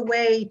this is the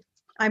way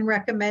I'm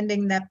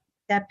recommending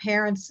that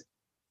parents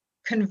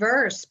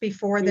converse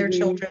before their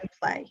children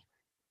play.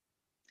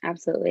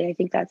 Absolutely. I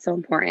think that's so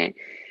important.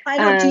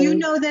 Do you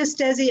know this,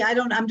 Desi?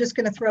 I'm just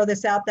going to throw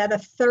this out, that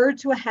 1/3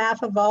 to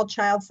 1/2 of all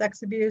child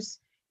sex abuse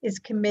is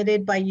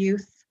committed by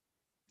youth.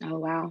 Oh,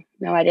 wow.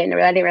 No, I didn't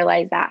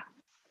realize that.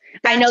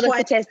 I know the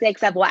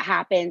statistics of what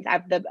happens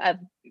of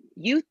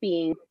youth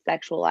being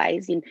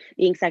sexualized and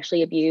being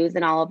sexually abused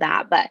and all of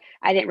that, but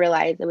I didn't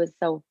realize it was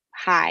so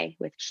high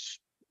with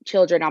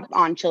children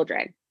on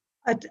children.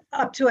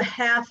 Up to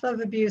 1/2 of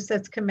abuse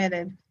that's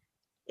committed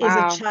is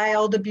a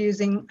child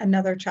abusing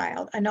another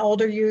child, an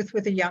older youth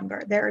with a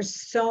younger. There is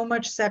so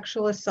much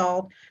sexual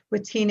assault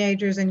with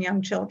teenagers and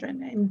young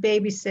children, in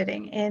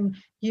babysitting, in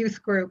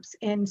youth groups,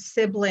 in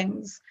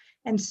siblings.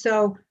 And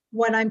so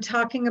what I'm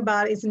talking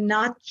about is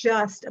not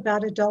just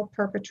about adult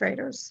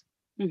perpetrators,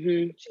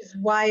 which is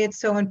why it's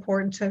so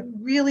important to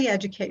really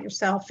educate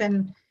yourself.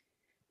 And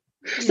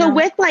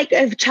with like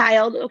a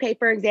child, okay,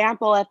 for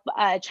example, if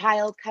a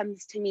child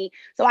comes to me,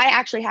 so I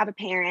actually have a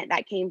parent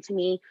that came to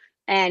me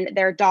and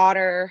their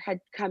daughter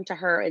had come to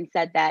her and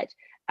said that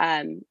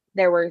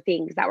there were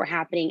things that were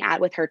happening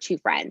with her two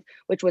friends,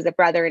 which was a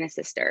brother and a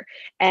sister,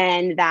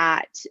 and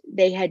that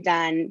they had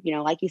done,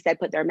 like you said,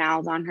 put their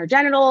mouths on her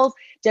genitals,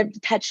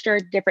 touched her,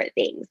 different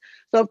things.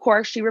 So of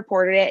course she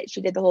reported it.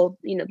 She did the whole,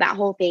 that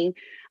whole thing.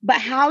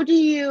 But how do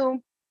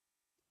you,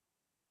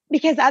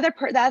 because the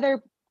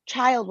other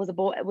child was a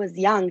boy, was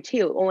young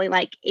too, only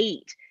like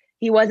 8.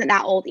 He wasn't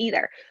that old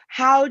either.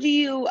 How do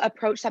you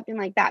approach something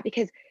like that?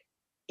 Because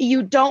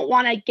you don't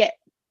want to get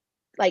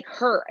like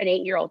hurt an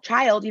 8-year-old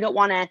child. You don't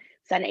want to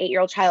send an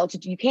 8-year-old child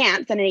you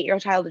can't send an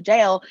 8-year-old child to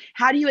jail.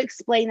 How do you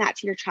explain that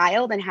to your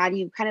child, and how do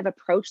you kind of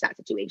approach that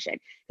situation?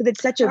 Because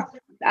it's such an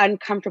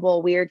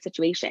uncomfortable, weird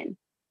situation.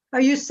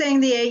 Are you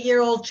saying the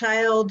 8-year-old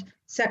child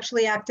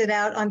sexually acted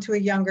out onto a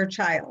younger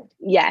child?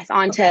 Yes,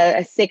 onto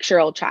a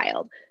 6-year-old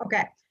child.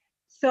 Okay.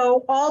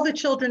 So all the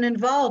children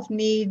involved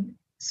need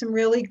some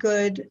really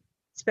good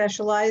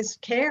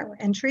specialized care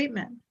and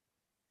treatment.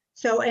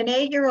 So an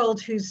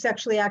 8-year-old who's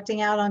sexually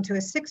acting out onto a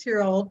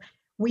 6-year-old,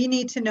 we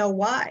need to know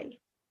why.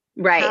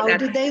 Right. How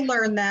did they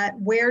learn that?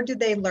 Where did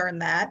they learn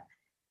that?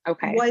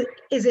 Okay. What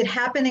is it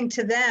happening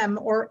to them?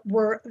 Or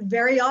we're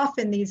very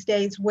often these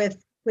days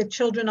with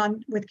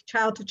children with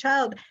child to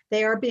child,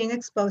 they are being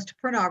exposed to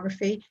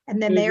pornography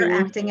and then they are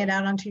acting it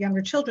out onto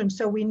younger children.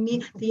 So we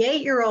need the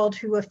 8-year-old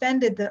who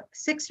offended the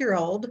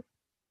 6-year-old.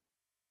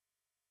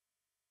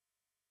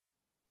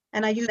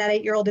 And I use that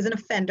 8-year-old as an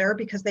offender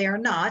because they are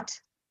not.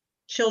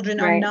 Children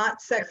are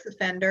not sex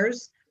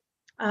offenders.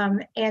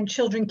 And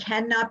children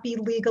cannot be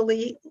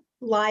legally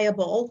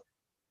liable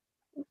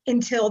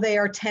until they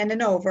are 10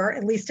 and over.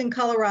 At least in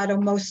Colorado,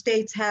 most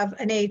states have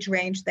an age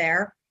range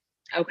there.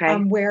 Okay.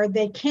 Where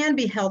they can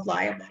be held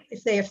liable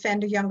if they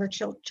offend a younger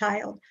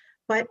child.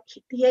 But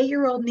the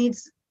 8-year-old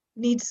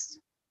needs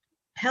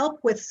help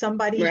with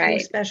somebody who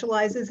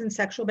specializes in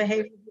sexual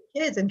behavior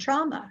with kids and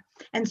trauma.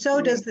 And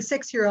so does the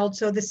 6-year-old.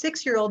 So the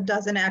 6-year-old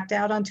doesn't act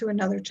out onto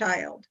another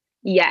child.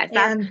 Yes.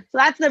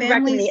 That's the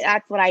recommendation.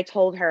 That's what I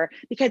told her,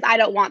 because I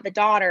don't want the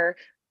daughter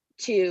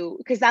to,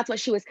 because that's what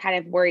she was kind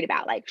of worried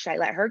about. Like, should I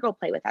let her go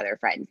play with other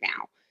friends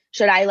now?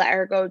 Should I let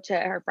her go to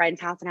her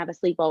friend's house and have a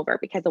sleepover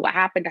because of what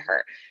happened to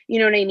her? You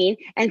know what I mean?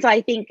 And so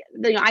I think,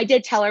 I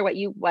did tell her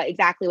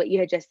exactly what you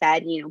had just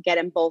said, get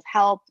them both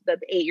help. The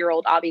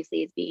 8-year-old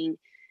obviously is being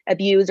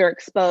abused or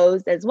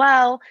exposed as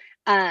well.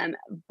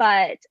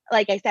 But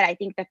like I said, I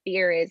think the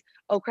fear is,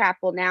 oh crap,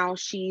 well now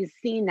she's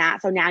seen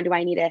that. So now do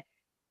I need to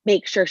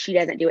make sure she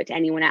doesn't do it to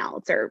anyone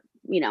else, or,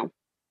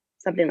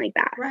 something like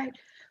that. Right.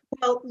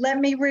 Well, let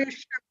me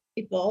reassure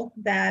people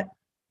that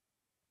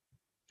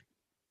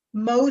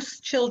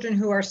most children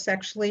who are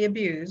sexually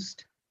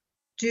abused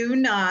do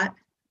not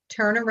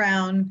turn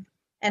around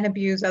and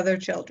abuse other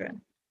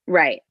children.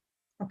 Right.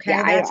 Okay.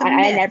 Yeah, that's a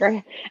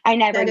myth. I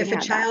never that if a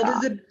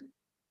child is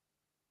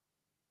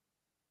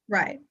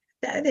right.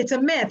 It's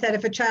a myth that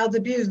if a child's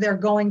abused, they're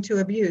going to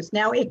abuse.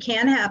 Now, it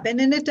can happen,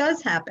 and it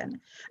does happen,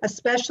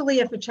 especially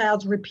if a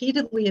child's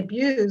repeatedly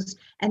abused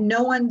and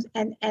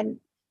and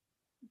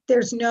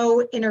there's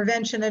no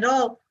intervention at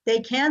all. They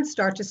can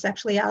start to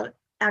sexually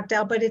act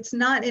out, but it's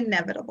not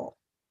inevitable.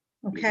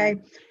 Okay.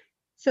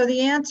 So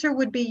the answer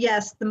would be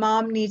yes, the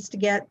mom needs to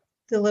get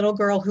the little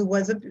girl who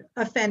was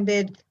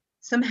offended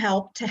some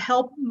help,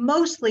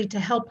 mostly to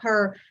help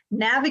her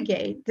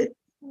navigate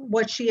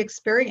what she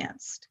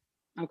experienced.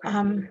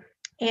 Okay.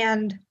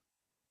 And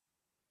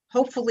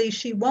hopefully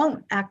she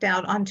won't act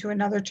out onto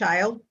another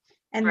child.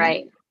 And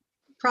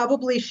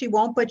probably she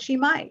won't, but she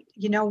might.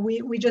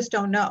 We just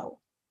don't know.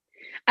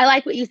 I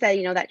like what you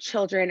said, that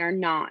children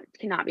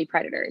cannot be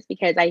predators,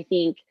 because I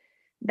think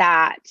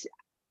that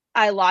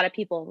a lot of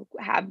people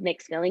have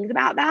mixed feelings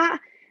about that.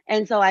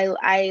 And so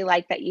I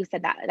like that you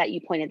said that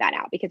you pointed that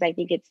out, because I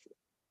think it's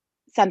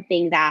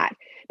something that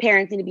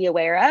parents need to be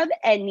aware of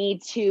and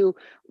need to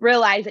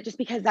realize that just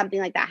because something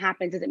like that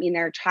happens doesn't mean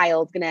their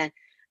child's going to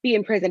be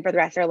in prison for the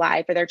rest of their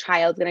life, or their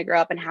child's going to grow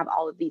up and have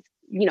all of these,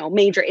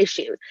 major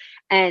issues.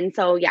 And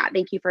so, yeah,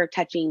 thank you for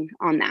touching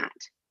on that.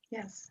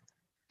 Yes.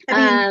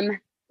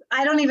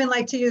 I don't even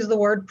like to use the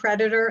word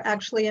predator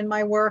actually in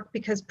my work,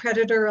 because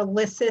predator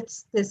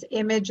elicits this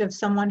image of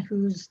someone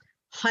who's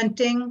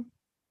hunting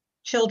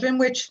children,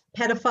 which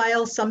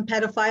some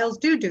pedophiles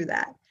do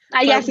that.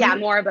 I guess,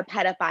 more of a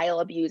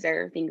pedophile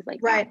abuser, things like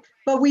that. Right.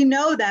 But we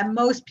know that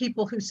most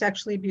people who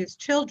sexually abuse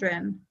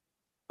children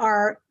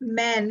are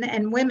men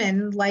and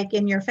women, like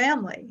in your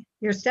family,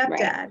 your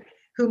stepdad,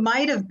 who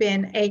might have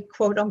been a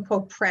quote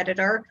unquote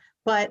predator,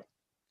 but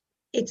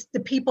it's the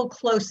people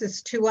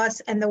closest to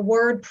us, and the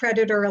word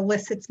predator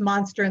elicits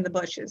monster in the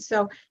bushes.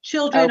 So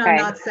children are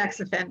not sex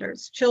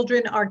offenders.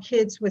 Children are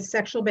kids with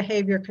sexual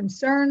behavior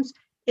concerns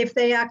if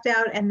they act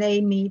out, and they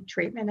need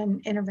treatment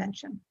and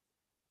intervention.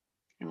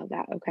 I love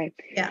that. Okay.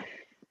 Yeah.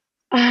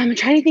 I'm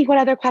trying to think what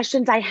other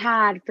questions I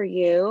had for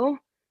you.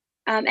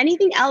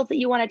 Anything else that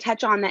you want to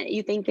touch on that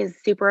you think is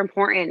super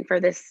important for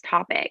this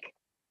topic?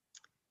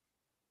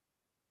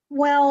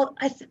 Well,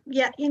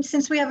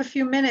 since we have a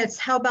few minutes,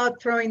 how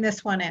about throwing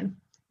this one in?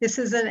 This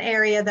is an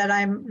area that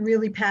I'm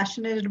really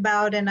passionate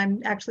about, and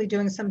I'm actually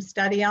doing some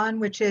study on,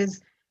 which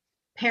is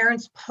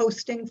parents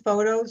posting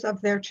photos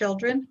of their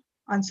children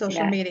on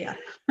social media.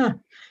 You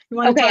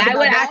want to talk about that?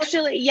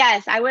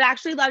 I would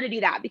actually love to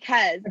do that,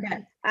 because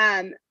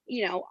I'm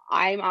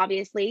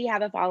obviously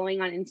have a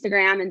following on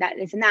Instagram and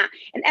this and that.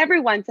 And every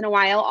once in a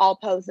while I'll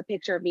post a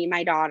picture of me and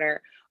my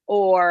daughter,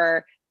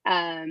 or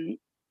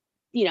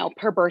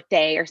per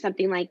birthday or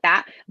something like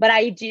that. But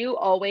I do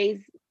always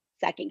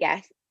second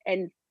guess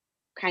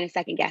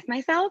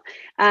myself.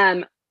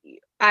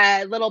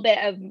 A little bit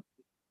of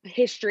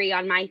history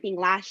on my thing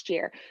last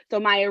year. So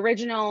my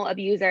original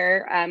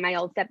abuser, my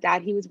old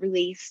stepdad, he was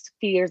released a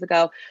few years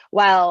ago.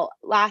 Well,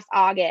 last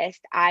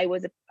August, I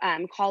was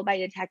called by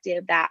a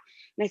detective that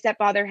my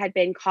stepfather had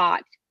been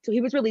caught. So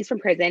he was released from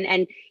prison,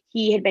 and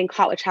he had been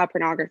caught with child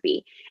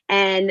pornography,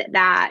 and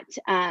that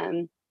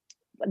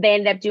they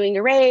ended up doing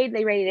a raid.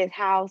 They raided his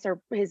house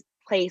or his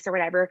place or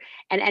whatever,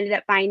 and ended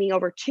up finding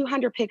over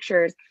 200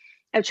 pictures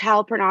of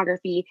child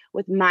pornography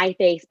with my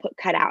face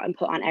cut out and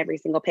put on every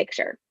single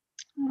picture.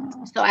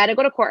 Oh. So I had to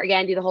go to court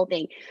again, do the whole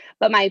thing.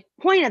 But my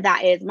point of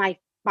that is my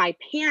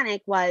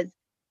panic was,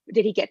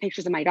 did he get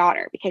pictures of my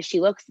daughter because she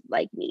looks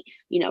like me?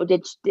 So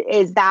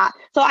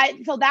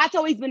that's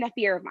always been a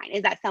fear of mine,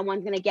 is that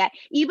someone's going to get,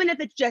 even if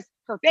it's just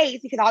her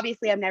face, because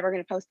obviously I'm never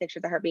going to post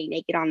pictures of her being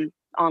naked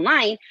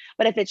online,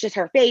 but if it's just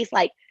her face,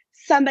 like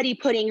somebody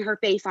putting her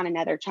face on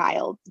another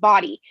child's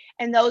body.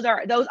 And those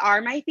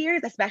are my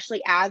fears,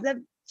 especially as a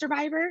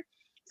survivor.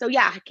 So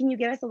yeah, can you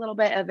give us a little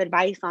bit of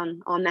advice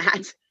on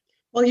that?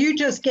 Well, you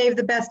just gave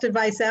the best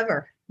advice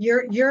ever.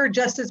 You're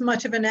just as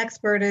much of an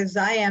expert as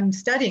I am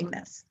studying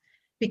this,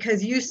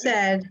 because you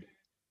said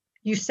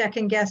you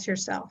second guess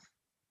yourself.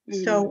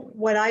 Mm-hmm. So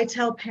what I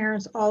tell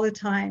parents all the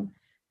time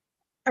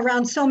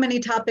around so many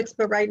topics,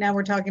 but right now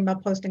we're talking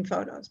about posting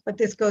photos, but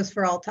this goes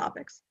for all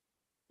topics.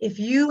 If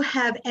you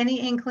have any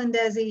inkling,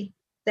 Desi,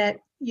 that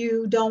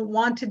you don't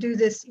want to do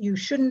this, you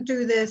shouldn't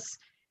do this,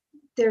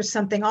 there's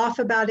something off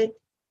about it,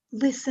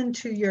 listen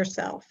to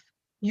yourself.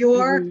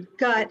 Your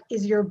gut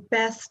is your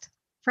best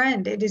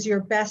friend. It is your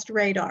best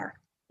radar.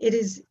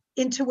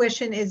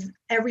 Intuition is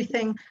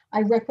everything.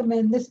 I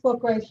recommend this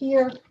book right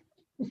here.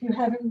 If you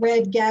haven't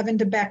read Gavin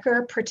de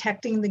Becker,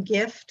 Protecting the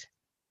Gift,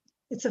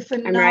 it's a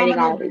phenomenal. I'm writing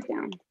all these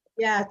down.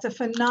 Yeah, it's a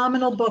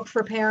phenomenal book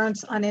for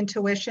parents on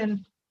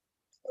intuition.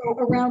 So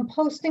around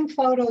posting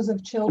photos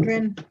of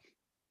children,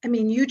 I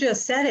mean, you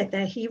just said it,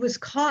 that he was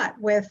caught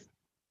with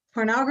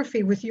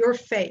pornography with your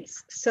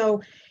face.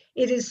 So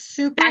it is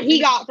super. That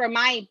he got from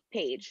my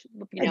page,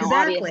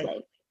 exactly.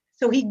 Obviously.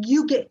 So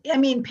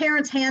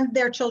parents hand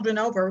their children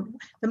over.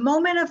 The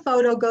moment a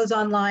photo goes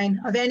online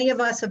of any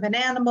of us, of an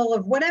animal,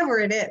 of whatever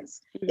it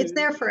is, it's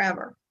there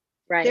forever.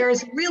 Right. There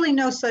is really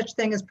no such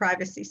thing as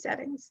privacy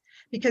settings,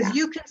 because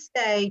you can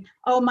say,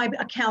 oh, my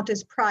account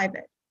is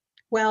private.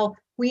 Well,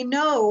 we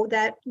know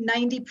that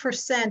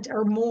 90%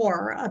 or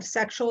more of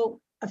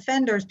sexual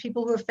offenders,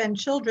 people who offend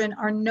children,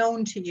 are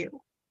known to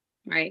you.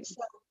 Right.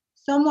 So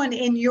someone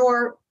in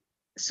your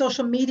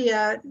social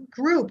media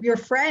group, your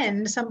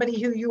friend,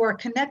 somebody who you are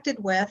connected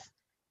with,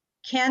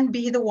 can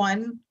be the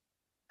one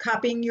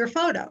copying your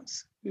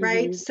photos,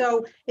 right?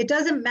 So it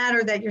doesn't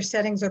matter that your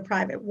settings are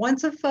private.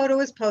 Once a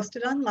photo is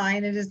posted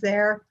online, it is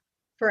there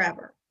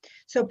forever.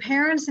 So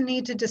parents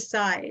need to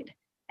decide,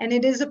 and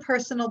it is a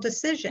personal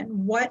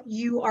decision, what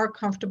you are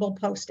comfortable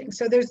posting.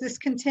 So there's this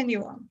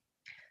continuum.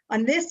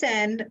 On this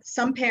end,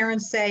 some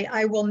parents say,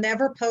 I will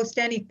never post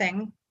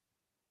anything,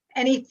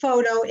 any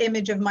photo,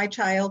 image of my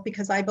child,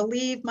 because I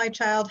believe my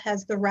child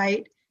has the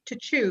right to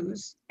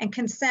choose and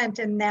consent,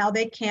 and now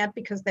they can't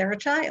because they're a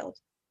child.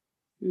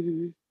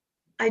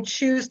 I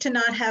choose to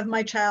not have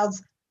my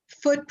child's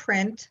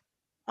footprint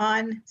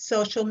on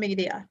social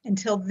media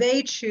until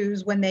they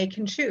choose, when they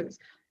can choose.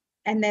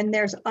 And then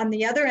there's, on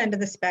the other end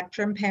of the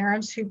spectrum,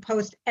 parents who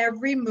post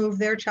every move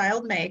their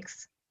child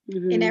makes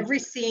in every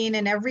scene,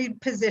 in every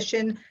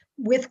position,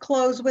 with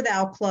clothes,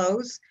 without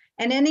clothes,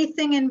 and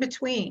anything in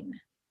between.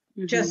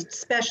 Just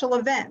special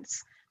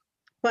events.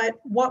 But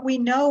what we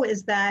know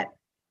is that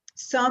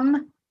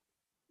some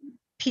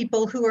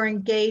people who are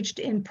engaged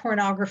in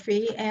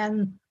pornography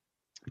and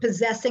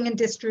possessing and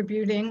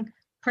distributing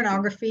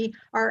pornography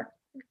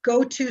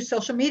go to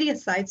social media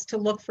sites to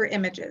look for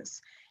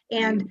images.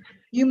 And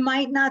you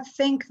might not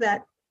think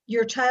that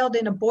your child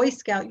in a Boy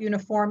Scout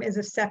uniform is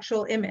a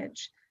sexual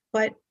image,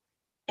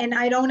 and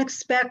I don't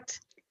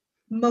expect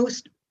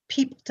most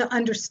people to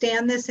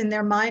understand this in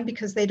their mind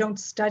because they don't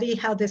study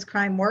how this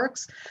crime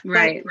works.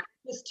 Right. But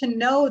just to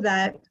know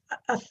that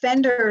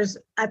offenders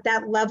at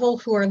that level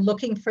who are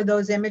looking for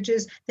those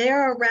images, they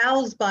are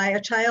aroused by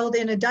a child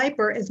in a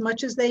diaper as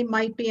much as they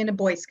might be in a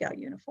Boy Scout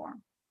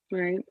uniform.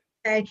 Right.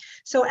 Okay.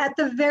 So at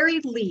the very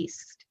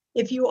least,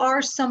 if you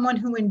are someone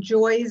who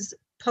enjoys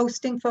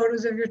posting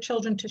photos of your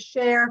children to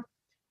share,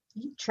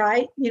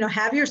 try,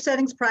 have your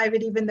settings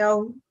private, even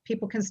though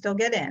people can still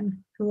get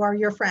in who are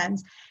your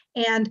friends.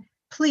 And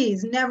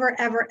please never,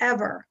 ever,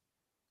 ever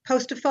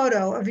post a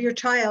photo of your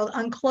child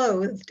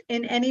unclothed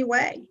in any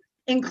way,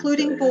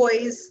 including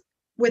boys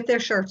with their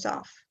shirts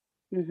off.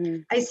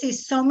 I see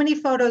so many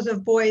photos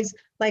of boys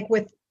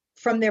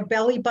from their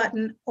belly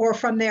button or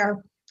from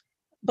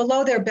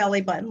below their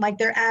belly button, like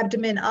their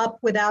abdomen up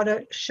without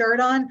a shirt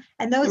on.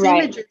 And those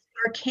images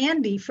are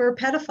candy for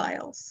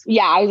pedophiles.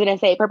 Yeah, I was going to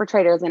say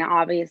perpetrator is going to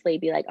obviously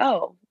be like,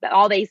 oh,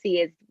 all they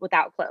see is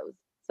without clothes.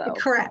 So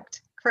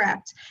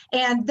Correct.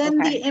 And then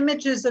the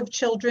images of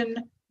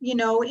children,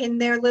 in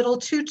their little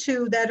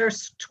tutu that are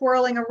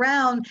twirling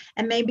around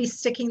and maybe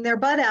sticking their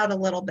butt out a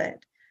little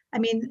bit. I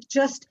mean,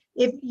 just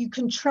if you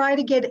can try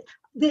to get,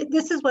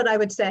 this is what I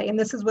would say, and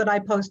this is what I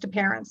post to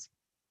parents.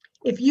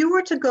 If you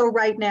were to go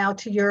right now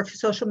to your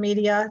social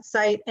media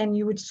site and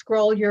you would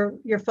scroll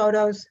your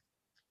photos,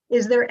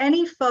 is there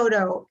any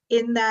photo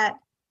in that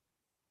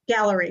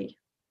gallery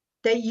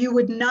that you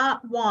would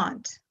not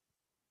want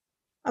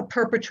a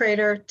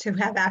perpetrator to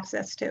have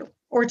access to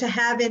or to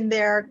have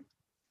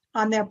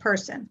on their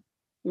person?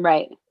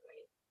 Right.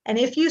 And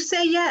if you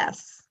say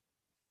yes,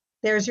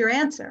 there's your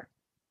answer.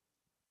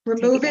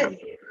 Remove it,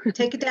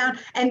 Take it down.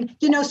 And,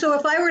 so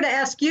if I were to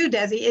ask you,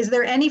 Desi, is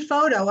there any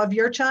photo of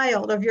your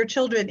child, of your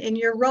children in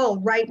your role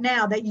right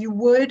now that you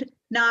would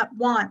not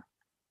want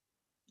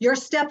your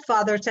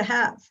stepfather to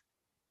have?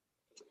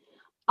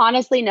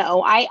 Honestly,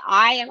 no.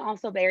 I am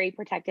also very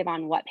protective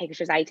on what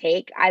pictures I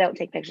take. I don't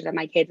take pictures of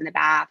my kids in the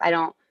bath. I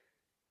don't,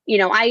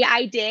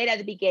 I did at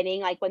the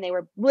beginning, like when they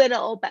were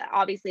little, but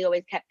obviously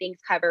always kept things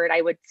covered.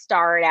 I would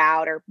star it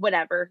out or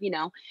whatever,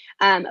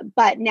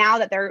 But now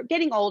that they're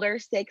getting older,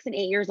 6 and 8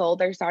 years old,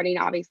 they're starting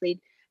to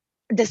obviously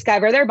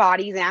discover their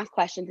bodies and ask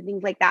questions and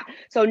things like that.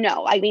 So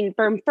no, I mean,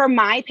 for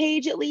my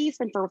page at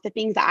least, and for the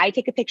things that I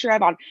take a picture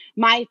of on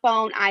my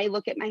phone, I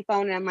look at my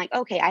phone and I'm like,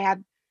 okay, I have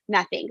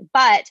nothing.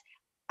 But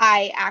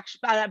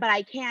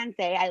I can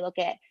say I look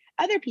at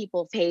other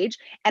people's page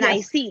and I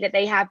Yes. see that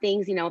they have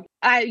things,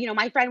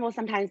 my friend will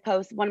sometimes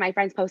post, one of my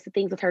friends posted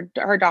things with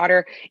her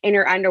daughter in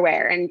her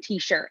underwear and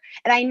t-shirt.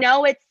 And I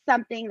know it's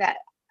something that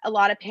a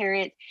lot of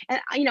parents,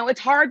 and it's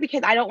hard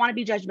because I don't want to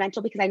be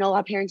judgmental because I know a lot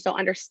of parents don't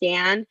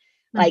understand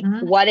like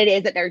what it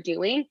is that they're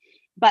doing.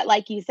 But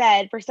like you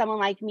said, for someone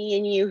like me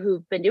and you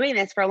who've been doing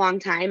this for a long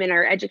time and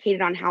are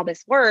educated on how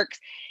this works,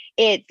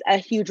 it's a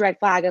huge red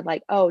flag of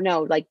like, oh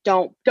no, like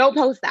don't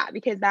post that,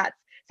 because that's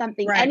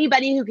something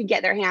anybody who can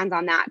get their hands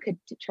on that could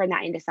turn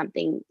that into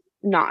something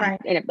not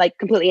like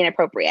completely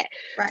inappropriate.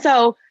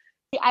 So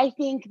I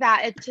think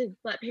that it's to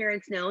let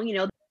parents know,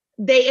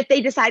 if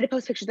they decide to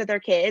post pictures of their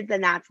kids,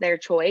 then that's their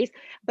choice,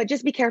 but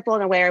just be careful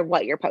and aware of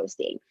what you're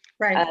posting.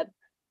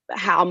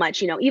 How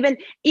much, even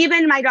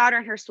my daughter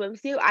in her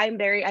swimsuit, I'm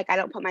very like, I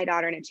don't put my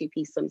daughter in a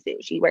 2-piece swimsuit.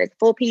 She wears a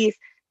full piece,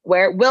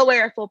 will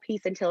wear a full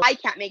piece until I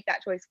can't make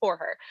that choice for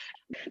her.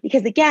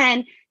 Because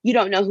again, you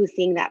don't know who's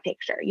seeing that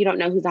picture. You don't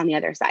know who's on the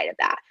other side of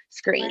that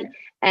screen.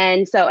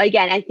 And so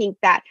again, I think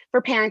that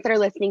for parents that are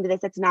listening to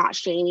this, it's not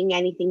shaming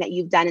anything that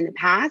you've done in the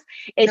past.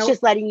 It's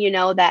just letting you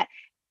know that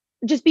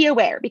just be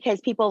aware,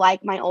 because people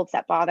like my old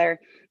stepfather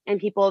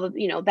and people,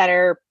 that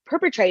are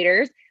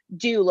perpetrators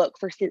do look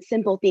for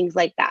simple things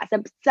like that.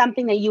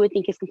 Something that you would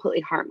think is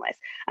completely harmless,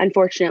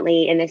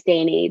 unfortunately, in this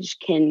day and age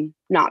can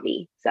not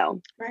be.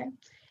 So,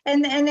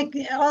 And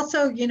it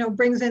also,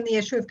 brings in the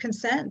issue of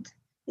consent.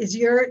 Is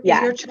your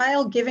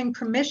child giving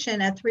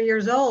permission at 3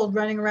 years old,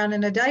 running around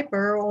in a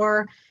diaper,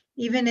 or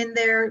even in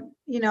their,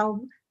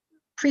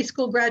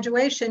 preschool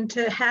graduation,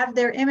 to have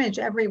their image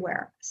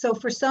everywhere? So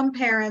for some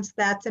parents,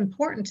 that's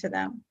important to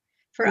them.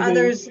 For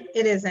others,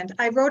 it isn't.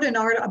 I wrote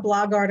a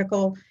blog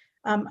article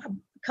a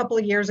couple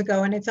of years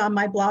ago, and it's on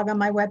my blog on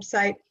my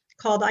website,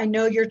 called "I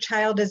Know Your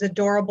Child is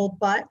Adorable,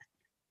 But,"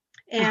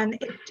 and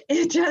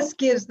it just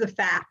gives the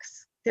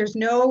facts. There's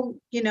no,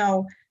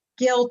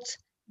 guilt.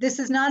 This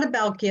is not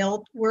about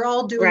guilt. We're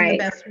all doing the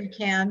best we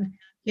can,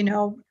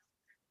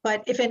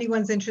 but if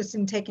anyone's interested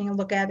in taking a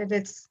look at it,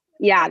 it's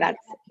that's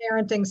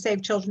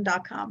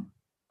parentingSaveChildren.com.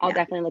 I'll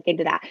definitely look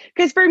into that.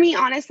 Because for me,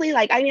 honestly,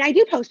 like, I mean, I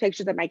do post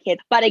pictures of my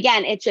kids, but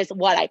again, it's just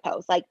what I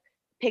post. Like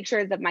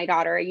pictures of my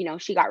daughter,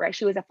 she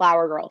was a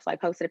flower girl. So I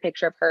posted a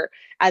picture of her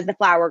as the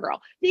flower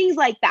girl, things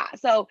like that.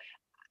 So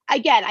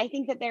again, I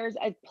think that there's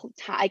a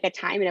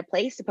time and a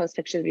place to post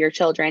pictures of your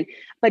children,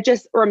 but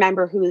just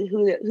remember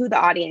who the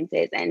audience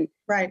is, and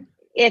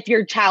if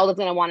your child is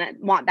going to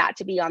want that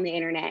to be on the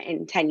internet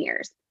in 10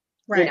 years,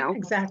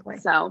 exactly.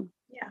 So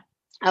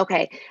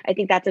okay, I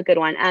think that's a good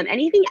one.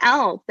 Anything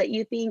else that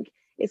you think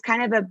is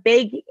kind of a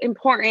big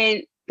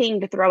important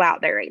thing to throw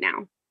out there right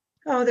now?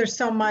 Oh, there's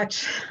so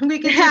much. We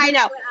could. I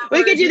know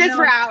we could do this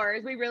for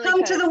hours. We really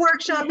come to the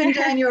workshop in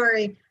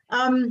January.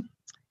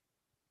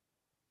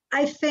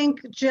 I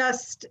think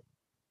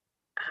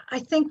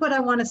what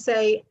I want to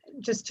say,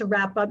 just to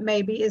wrap up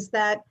maybe, is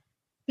that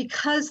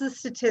because the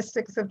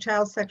statistics of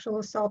child sexual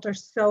assault are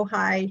so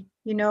high,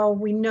 we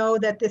know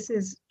that this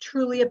is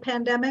truly a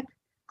pandemic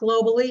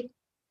globally.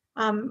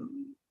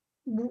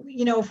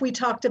 If we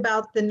talked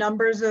about the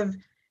numbers of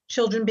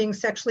children being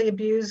sexually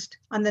abused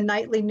on the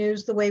nightly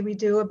news the way we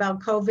do about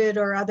COVID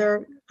or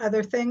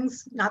other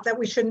things, not that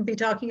we shouldn't be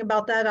talking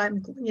about that,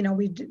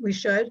 we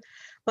should,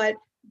 but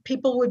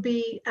people would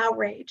be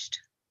outraged.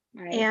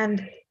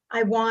 And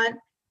I want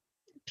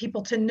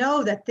people to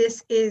know that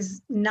this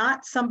is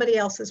not somebody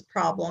else's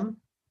problem.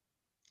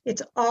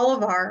 It's all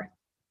of our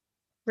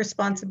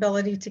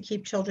responsibility to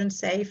keep children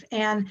safe.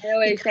 And I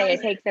always say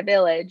it takes a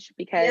village,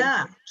 because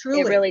truly.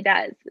 It really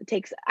does. It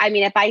takes,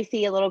 if I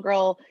see a little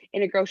girl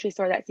in a grocery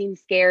store that seems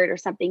scared or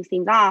something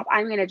seems off,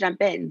 I'm going to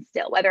jump in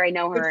still, whether I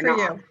know her or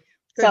not.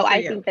 So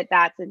I think that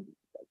that's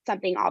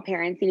something all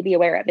parents need to be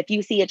aware of. If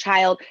you see a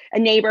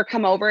neighbor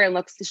come over and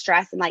looks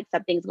distressed and like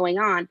something's going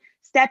on,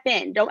 step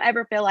in. Don't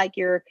ever feel like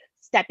you're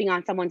stepping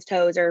on someone's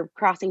toes or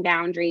crossing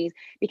boundaries,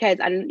 because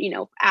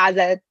as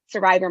a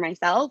survivor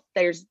myself,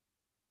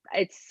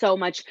 it's so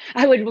much.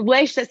 I would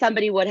wish that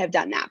somebody would have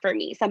done that for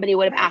me. Somebody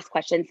would have asked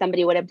questions.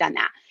 Somebody would have done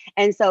that.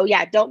 And so,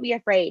 don't be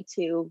afraid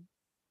to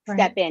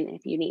step in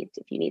if you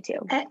need to.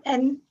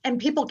 And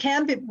people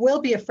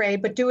will be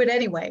afraid, but do it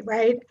anyway,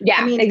 right?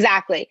 Yeah,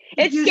 exactly.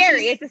 It's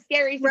scary. It's a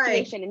scary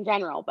situation in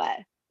general, but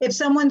if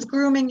someone's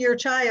grooming your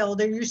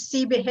child, or you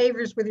see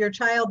behaviors with your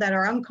child that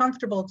are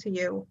uncomfortable to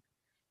you,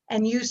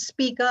 and you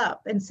speak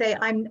up and say,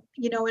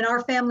 in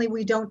our family,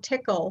 we don't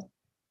tickle,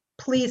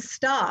 please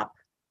stop.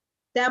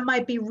 That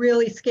might be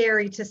really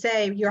scary to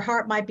say. Your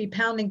heart might be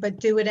pounding, but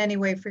do it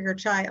anyway for your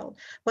child.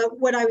 But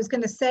what I was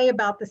going to say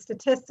about the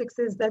statistics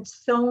is that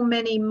so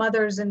many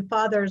mothers and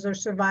fathers are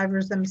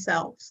survivors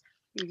themselves.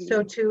 Mm-hmm.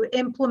 So to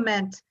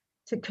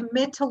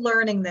commit to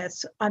learning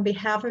this on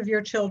behalf of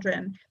your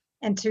children,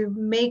 and to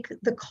make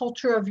the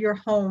culture of your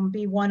home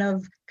be one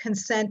of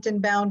consent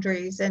and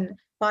boundaries and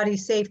body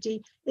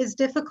safety is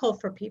difficult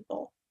for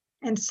people.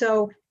 And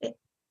so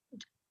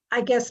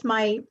I guess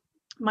my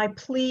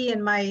plea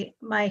and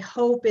my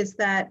hope is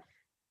that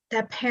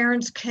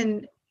parents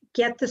can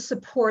get the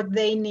support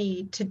they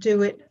need to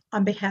do it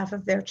on behalf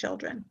of their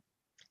children.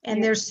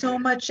 And there's so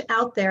much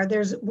out there.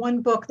 There's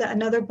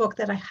another book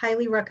that I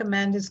highly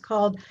recommend is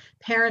called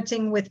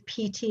Parenting with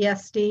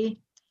PTSD.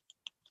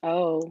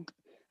 Oh,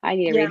 I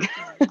need to read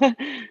that.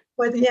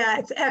 But yeah,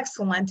 it's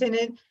excellent.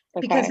 And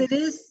because it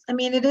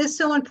is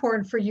so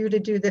important for you to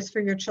do this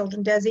for your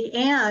children, Desi,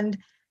 and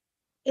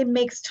it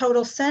makes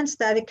total sense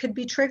that it could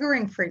be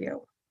triggering for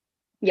you.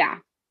 Yeah.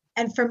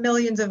 And for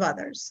millions of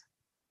others.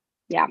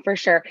 Yeah, for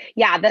sure.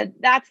 Yeah,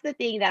 that's the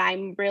thing that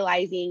I'm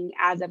realizing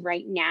as of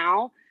right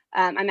now.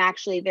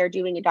 They're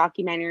doing a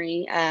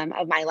documentary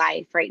of my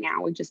life right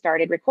now. We just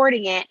started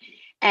recording it,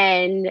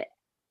 and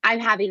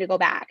I'm having to go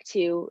back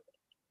to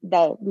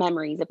the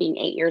memories of being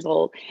 8 years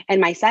old, and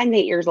my son's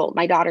 8 years old.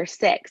 My daughter's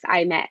 6.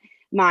 I met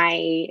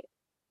my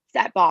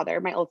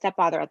old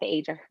stepfather at the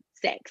age of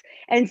 6.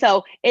 And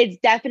so it's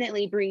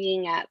definitely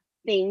bringing up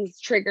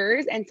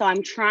triggers. And so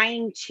I'm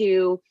trying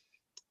to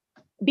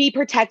be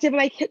protective of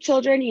my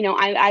children.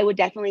 I would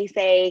definitely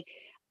say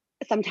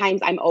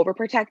sometimes I'm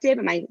overprotective,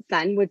 and my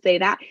son would say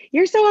that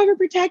you're so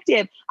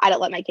overprotective. I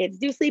don't let my kids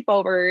do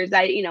sleepovers.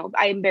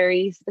 I'm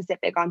very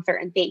specific on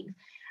certain things.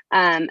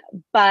 And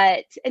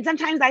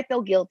sometimes I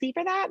feel guilty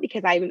for that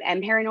because I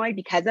am paranoid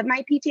because of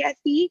my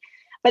PTSD.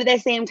 But at the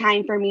same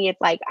time, for me,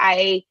 it's like,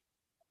 I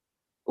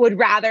would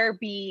rather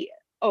be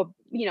a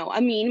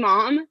mean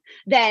mom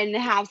than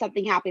have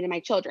something happen to my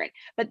children.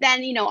 But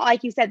then,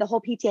 like you said, the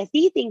whole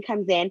PTSD thing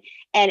comes in,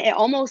 and it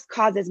almost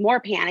causes more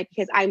panic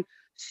because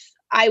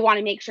I want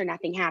to make sure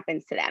nothing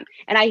happens to them.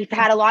 And I've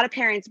had a lot of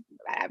parents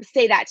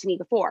say that to me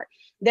before.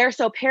 They're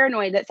so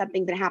paranoid that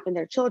something's going to happen to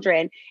their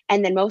children.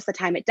 And then most of the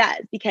time it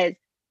does, because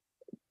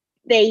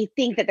they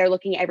think that they're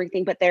looking at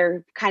everything, but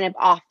they're kind of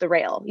off the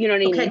rail. You know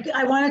what I mean? Okay,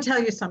 I want to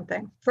tell you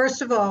something.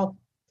 First of all,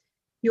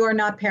 you are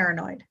not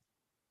paranoid.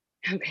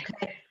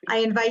 Okay. I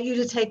invite you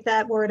to take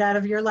that word out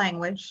of your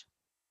language.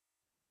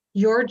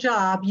 Your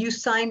job, you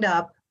signed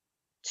up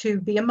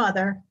to be a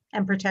mother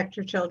and protect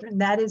your children.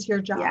 That is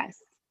your job.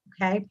 Yes.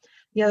 Okay.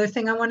 The other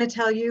thing I want to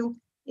tell you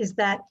is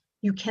that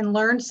you can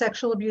learn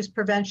sexual abuse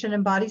prevention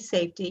and body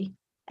safety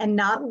and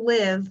not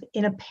live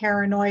in a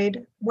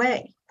paranoid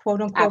way,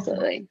 quote unquote.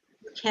 Absolutely.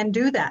 You can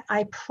do that.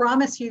 I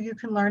promise you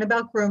can learn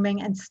about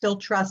grooming and still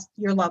trust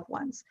your loved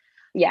ones.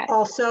 Yes.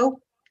 Also,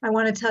 I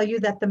want to tell you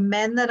that the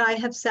men that I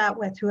have sat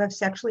with who have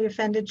sexually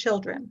offended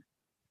children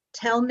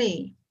tell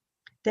me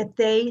that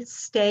they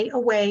stay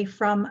away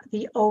from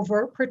the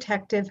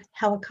overprotective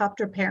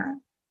helicopter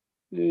parent.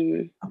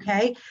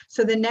 Okay.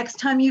 So the next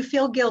time you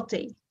feel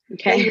guilty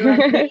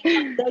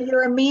that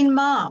you're a mean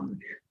mom.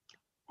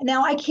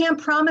 Now, I can't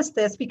promise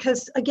this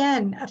because,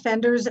 again,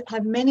 offenders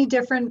have many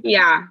different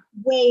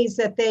ways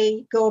that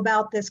they go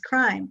about this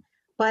crime.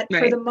 But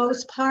for the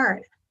most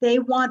part, they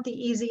want the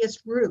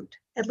easiest route.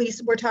 At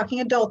least we're talking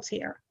adults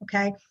here,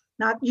 okay?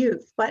 Not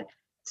youth. But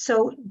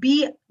so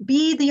be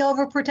the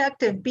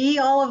overprotective, be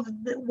all of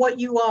what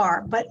you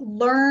are, but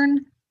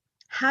learn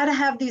how to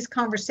have these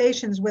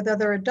conversations with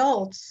other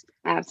adults.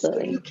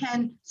 Absolutely.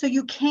 So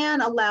you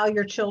can allow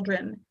your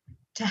children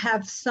to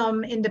have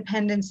some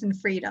independence and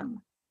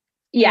freedom.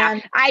 Yeah,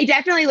 I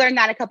definitely learned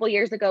that a couple of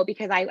years ago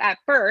because when I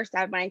first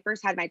had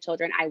my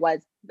children, I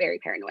was very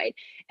paranoid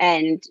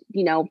and,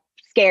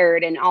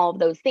 scared and all of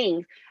those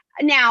things.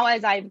 Now,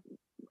 as I've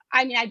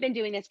been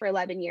doing this for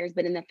 11 years,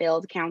 been in the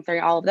field,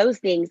 counselor, all of those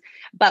things.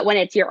 But when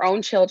it's your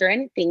own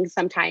children, things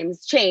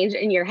sometimes change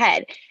in your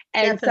head.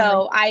 And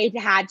so I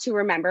had to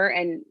remember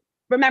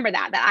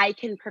that I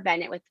can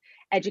prevent it with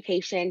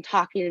education,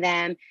 talking to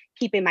them,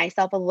 keeping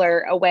myself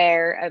alert,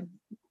 aware of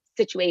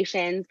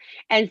situations.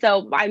 And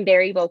so I'm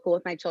very vocal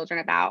with my children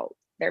about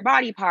their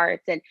body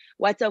parts and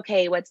what's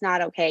okay, what's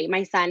not okay.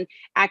 My son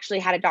actually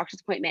had a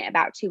doctor's appointment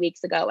about 2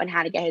 weeks ago and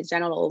had to get his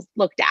genitals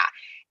looked at.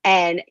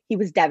 And he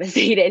was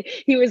devastated.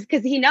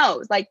 Because he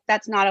knows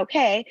that's not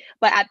okay.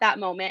 But at that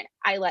moment,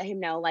 I let him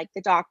know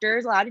the doctor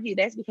is allowed to do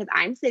this because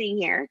I'm sitting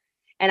here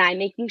and I'm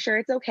making sure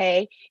it's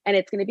okay. And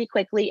it's going to be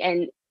quickly.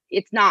 And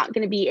it's not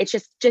going to be, it's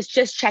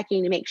just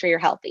checking to make sure you're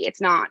healthy.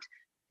 It's not.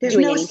 There's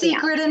no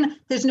secret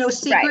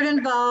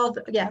involved.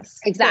 Yes.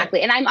 Exactly.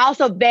 Good. And I'm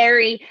also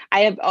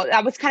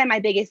that was kind of my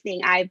biggest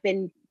thing. I've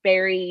been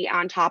very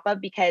on top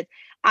of because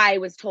I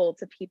was told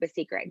to keep a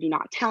secret. Do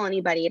not tell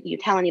anybody. If you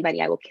tell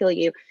anybody, I will kill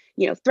you,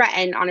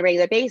 threaten on a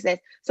regular basis.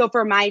 So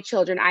for my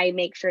children, I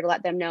make sure to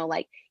let them know,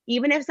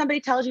 Even if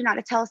somebody tells you not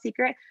to tell a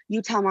secret,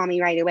 you tell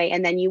mommy right away,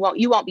 and then you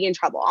won't be in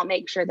trouble. I'll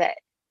make sure that,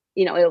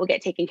 it will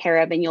get taken care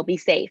of and you'll be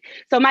safe.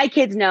 So my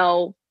kids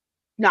know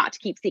not to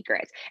keep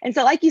secrets. And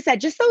so, like you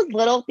said, just those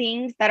little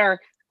things that are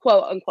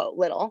quote unquote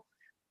little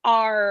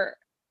are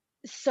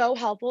so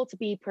helpful to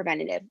be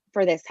preventative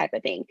for this type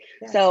of thing.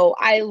 Yes. So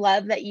I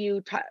love that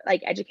you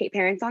educate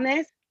parents on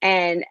this,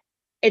 and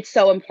it's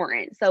so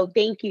important. So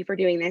thank you for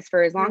doing this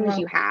for as long as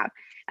you have.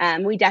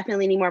 We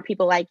definitely need more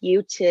people like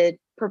you to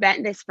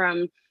prevent this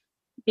from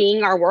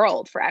being our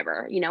world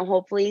forever.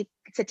 Hopefully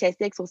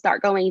statistics will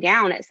start going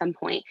down at some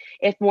point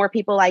if more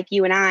people like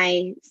you and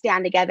I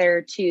stand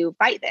together to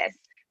fight this.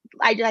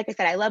 Like I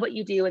said, I love what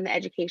you do and the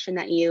education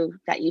that you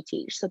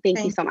teach. So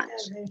thank you so much.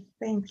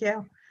 Thank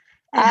you.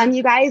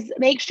 You guys,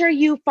 make sure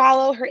you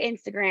follow her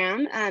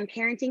Instagram,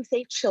 Parenting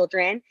Safe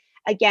Children.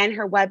 Again,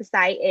 her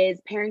website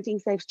is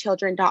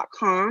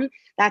parentingsafechildren.com.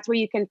 That's where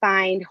you can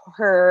find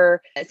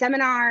her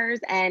seminars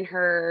and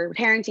her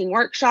parenting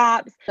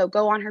workshops. So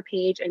go on her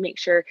page and make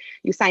sure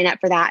you sign up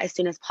for that as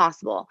soon as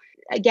possible.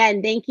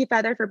 Again, thank you,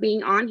 Feather, for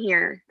being on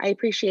here. I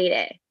appreciate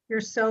it.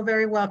 You're so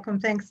very welcome.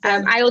 Thanks,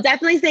 Deb. I will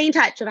definitely stay in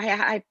touch.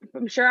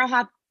 I'm sure I'll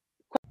have.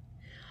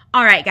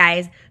 All right,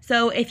 guys.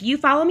 So if you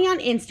follow me on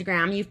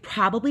Instagram, you've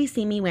probably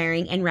seen me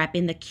wearing and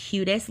repping the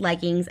cutest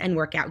leggings and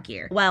workout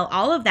gear. Well,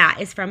 all of that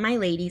is from my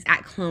ladies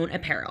at Clone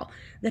Apparel.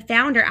 The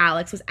founder,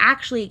 Alex, was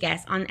actually a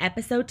guest on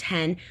episode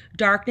 10,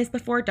 Darkness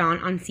Before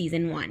Dawn, on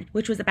season 1,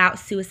 which was about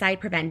suicide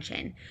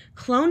prevention.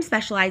 Clone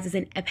specializes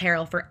in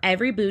apparel for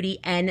every booty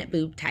and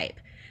boob type.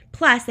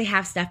 Plus, they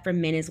have stuff for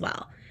men as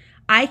well.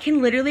 I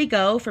can literally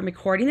go from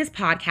recording this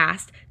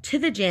podcast to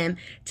the gym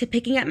to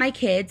picking up my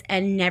kids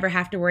and never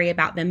have to worry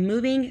about them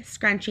moving,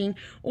 scrunching,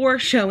 or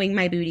showing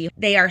my booty.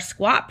 They are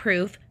squat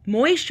proof,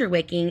 moisture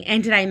wicking,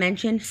 and did I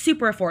mention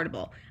super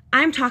affordable?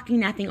 I'm talking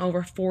nothing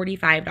over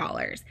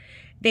 $45.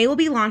 They will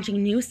be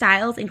launching new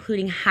styles,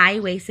 including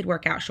high-waisted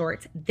workout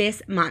shorts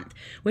this month,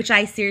 which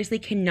I seriously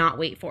cannot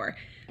wait for.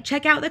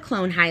 Check out the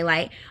Clone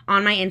highlight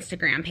on my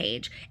Instagram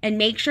page and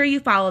make sure you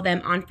follow them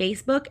on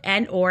Facebook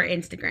and or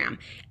Instagram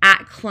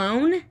at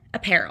Clone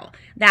Apparel.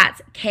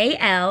 That's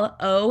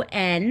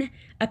KLON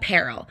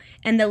Apparel.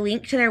 And the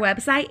link to their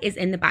website is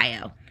in the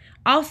bio.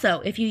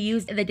 Also, if you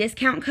use the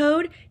discount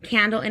code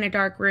Candle in a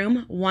Dark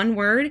Room, one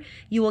word,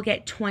 you will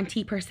get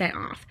 20%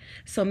 off.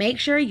 So make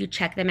sure you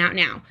check them out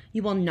now.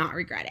 You will not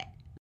regret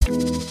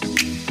it.